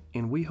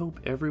 And we hope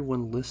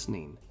everyone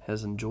listening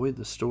has enjoyed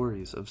the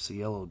stories of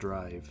Cielo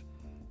Drive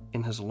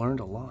and has learned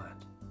a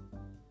lot.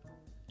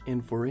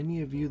 And for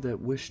any of you that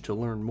wish to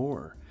learn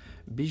more,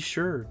 be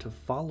sure to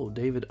follow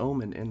David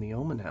Omen and the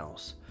Omen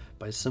House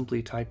by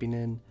simply typing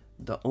in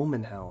the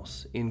Omen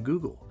House in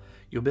Google.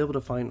 You'll be able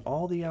to find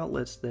all the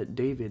outlets that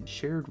David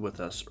shared with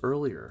us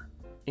earlier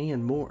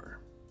and more,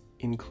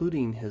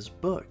 including his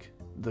book,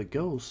 The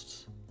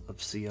Ghosts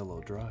of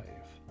Cielo Drive.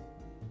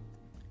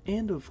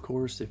 And of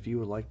course, if you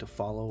would like to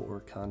follow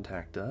or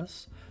contact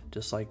us,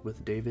 just like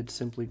with David,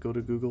 simply go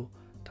to Google,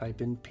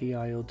 type in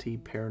PIOT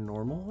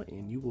Paranormal,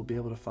 and you will be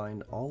able to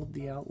find all of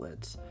the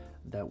outlets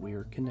that we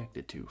are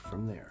connected to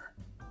from there.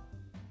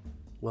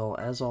 Well,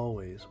 as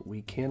always,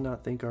 we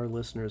cannot thank our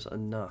listeners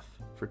enough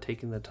for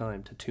taking the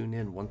time to tune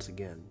in once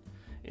again,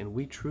 and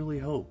we truly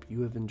hope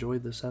you have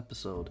enjoyed this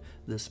episode,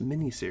 this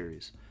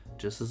mini-series,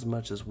 just as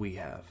much as we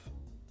have.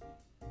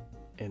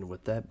 And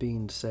with that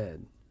being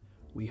said,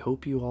 we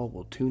hope you all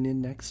will tune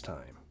in next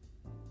time.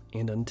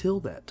 And until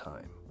that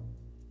time,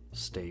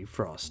 stay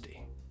frosty.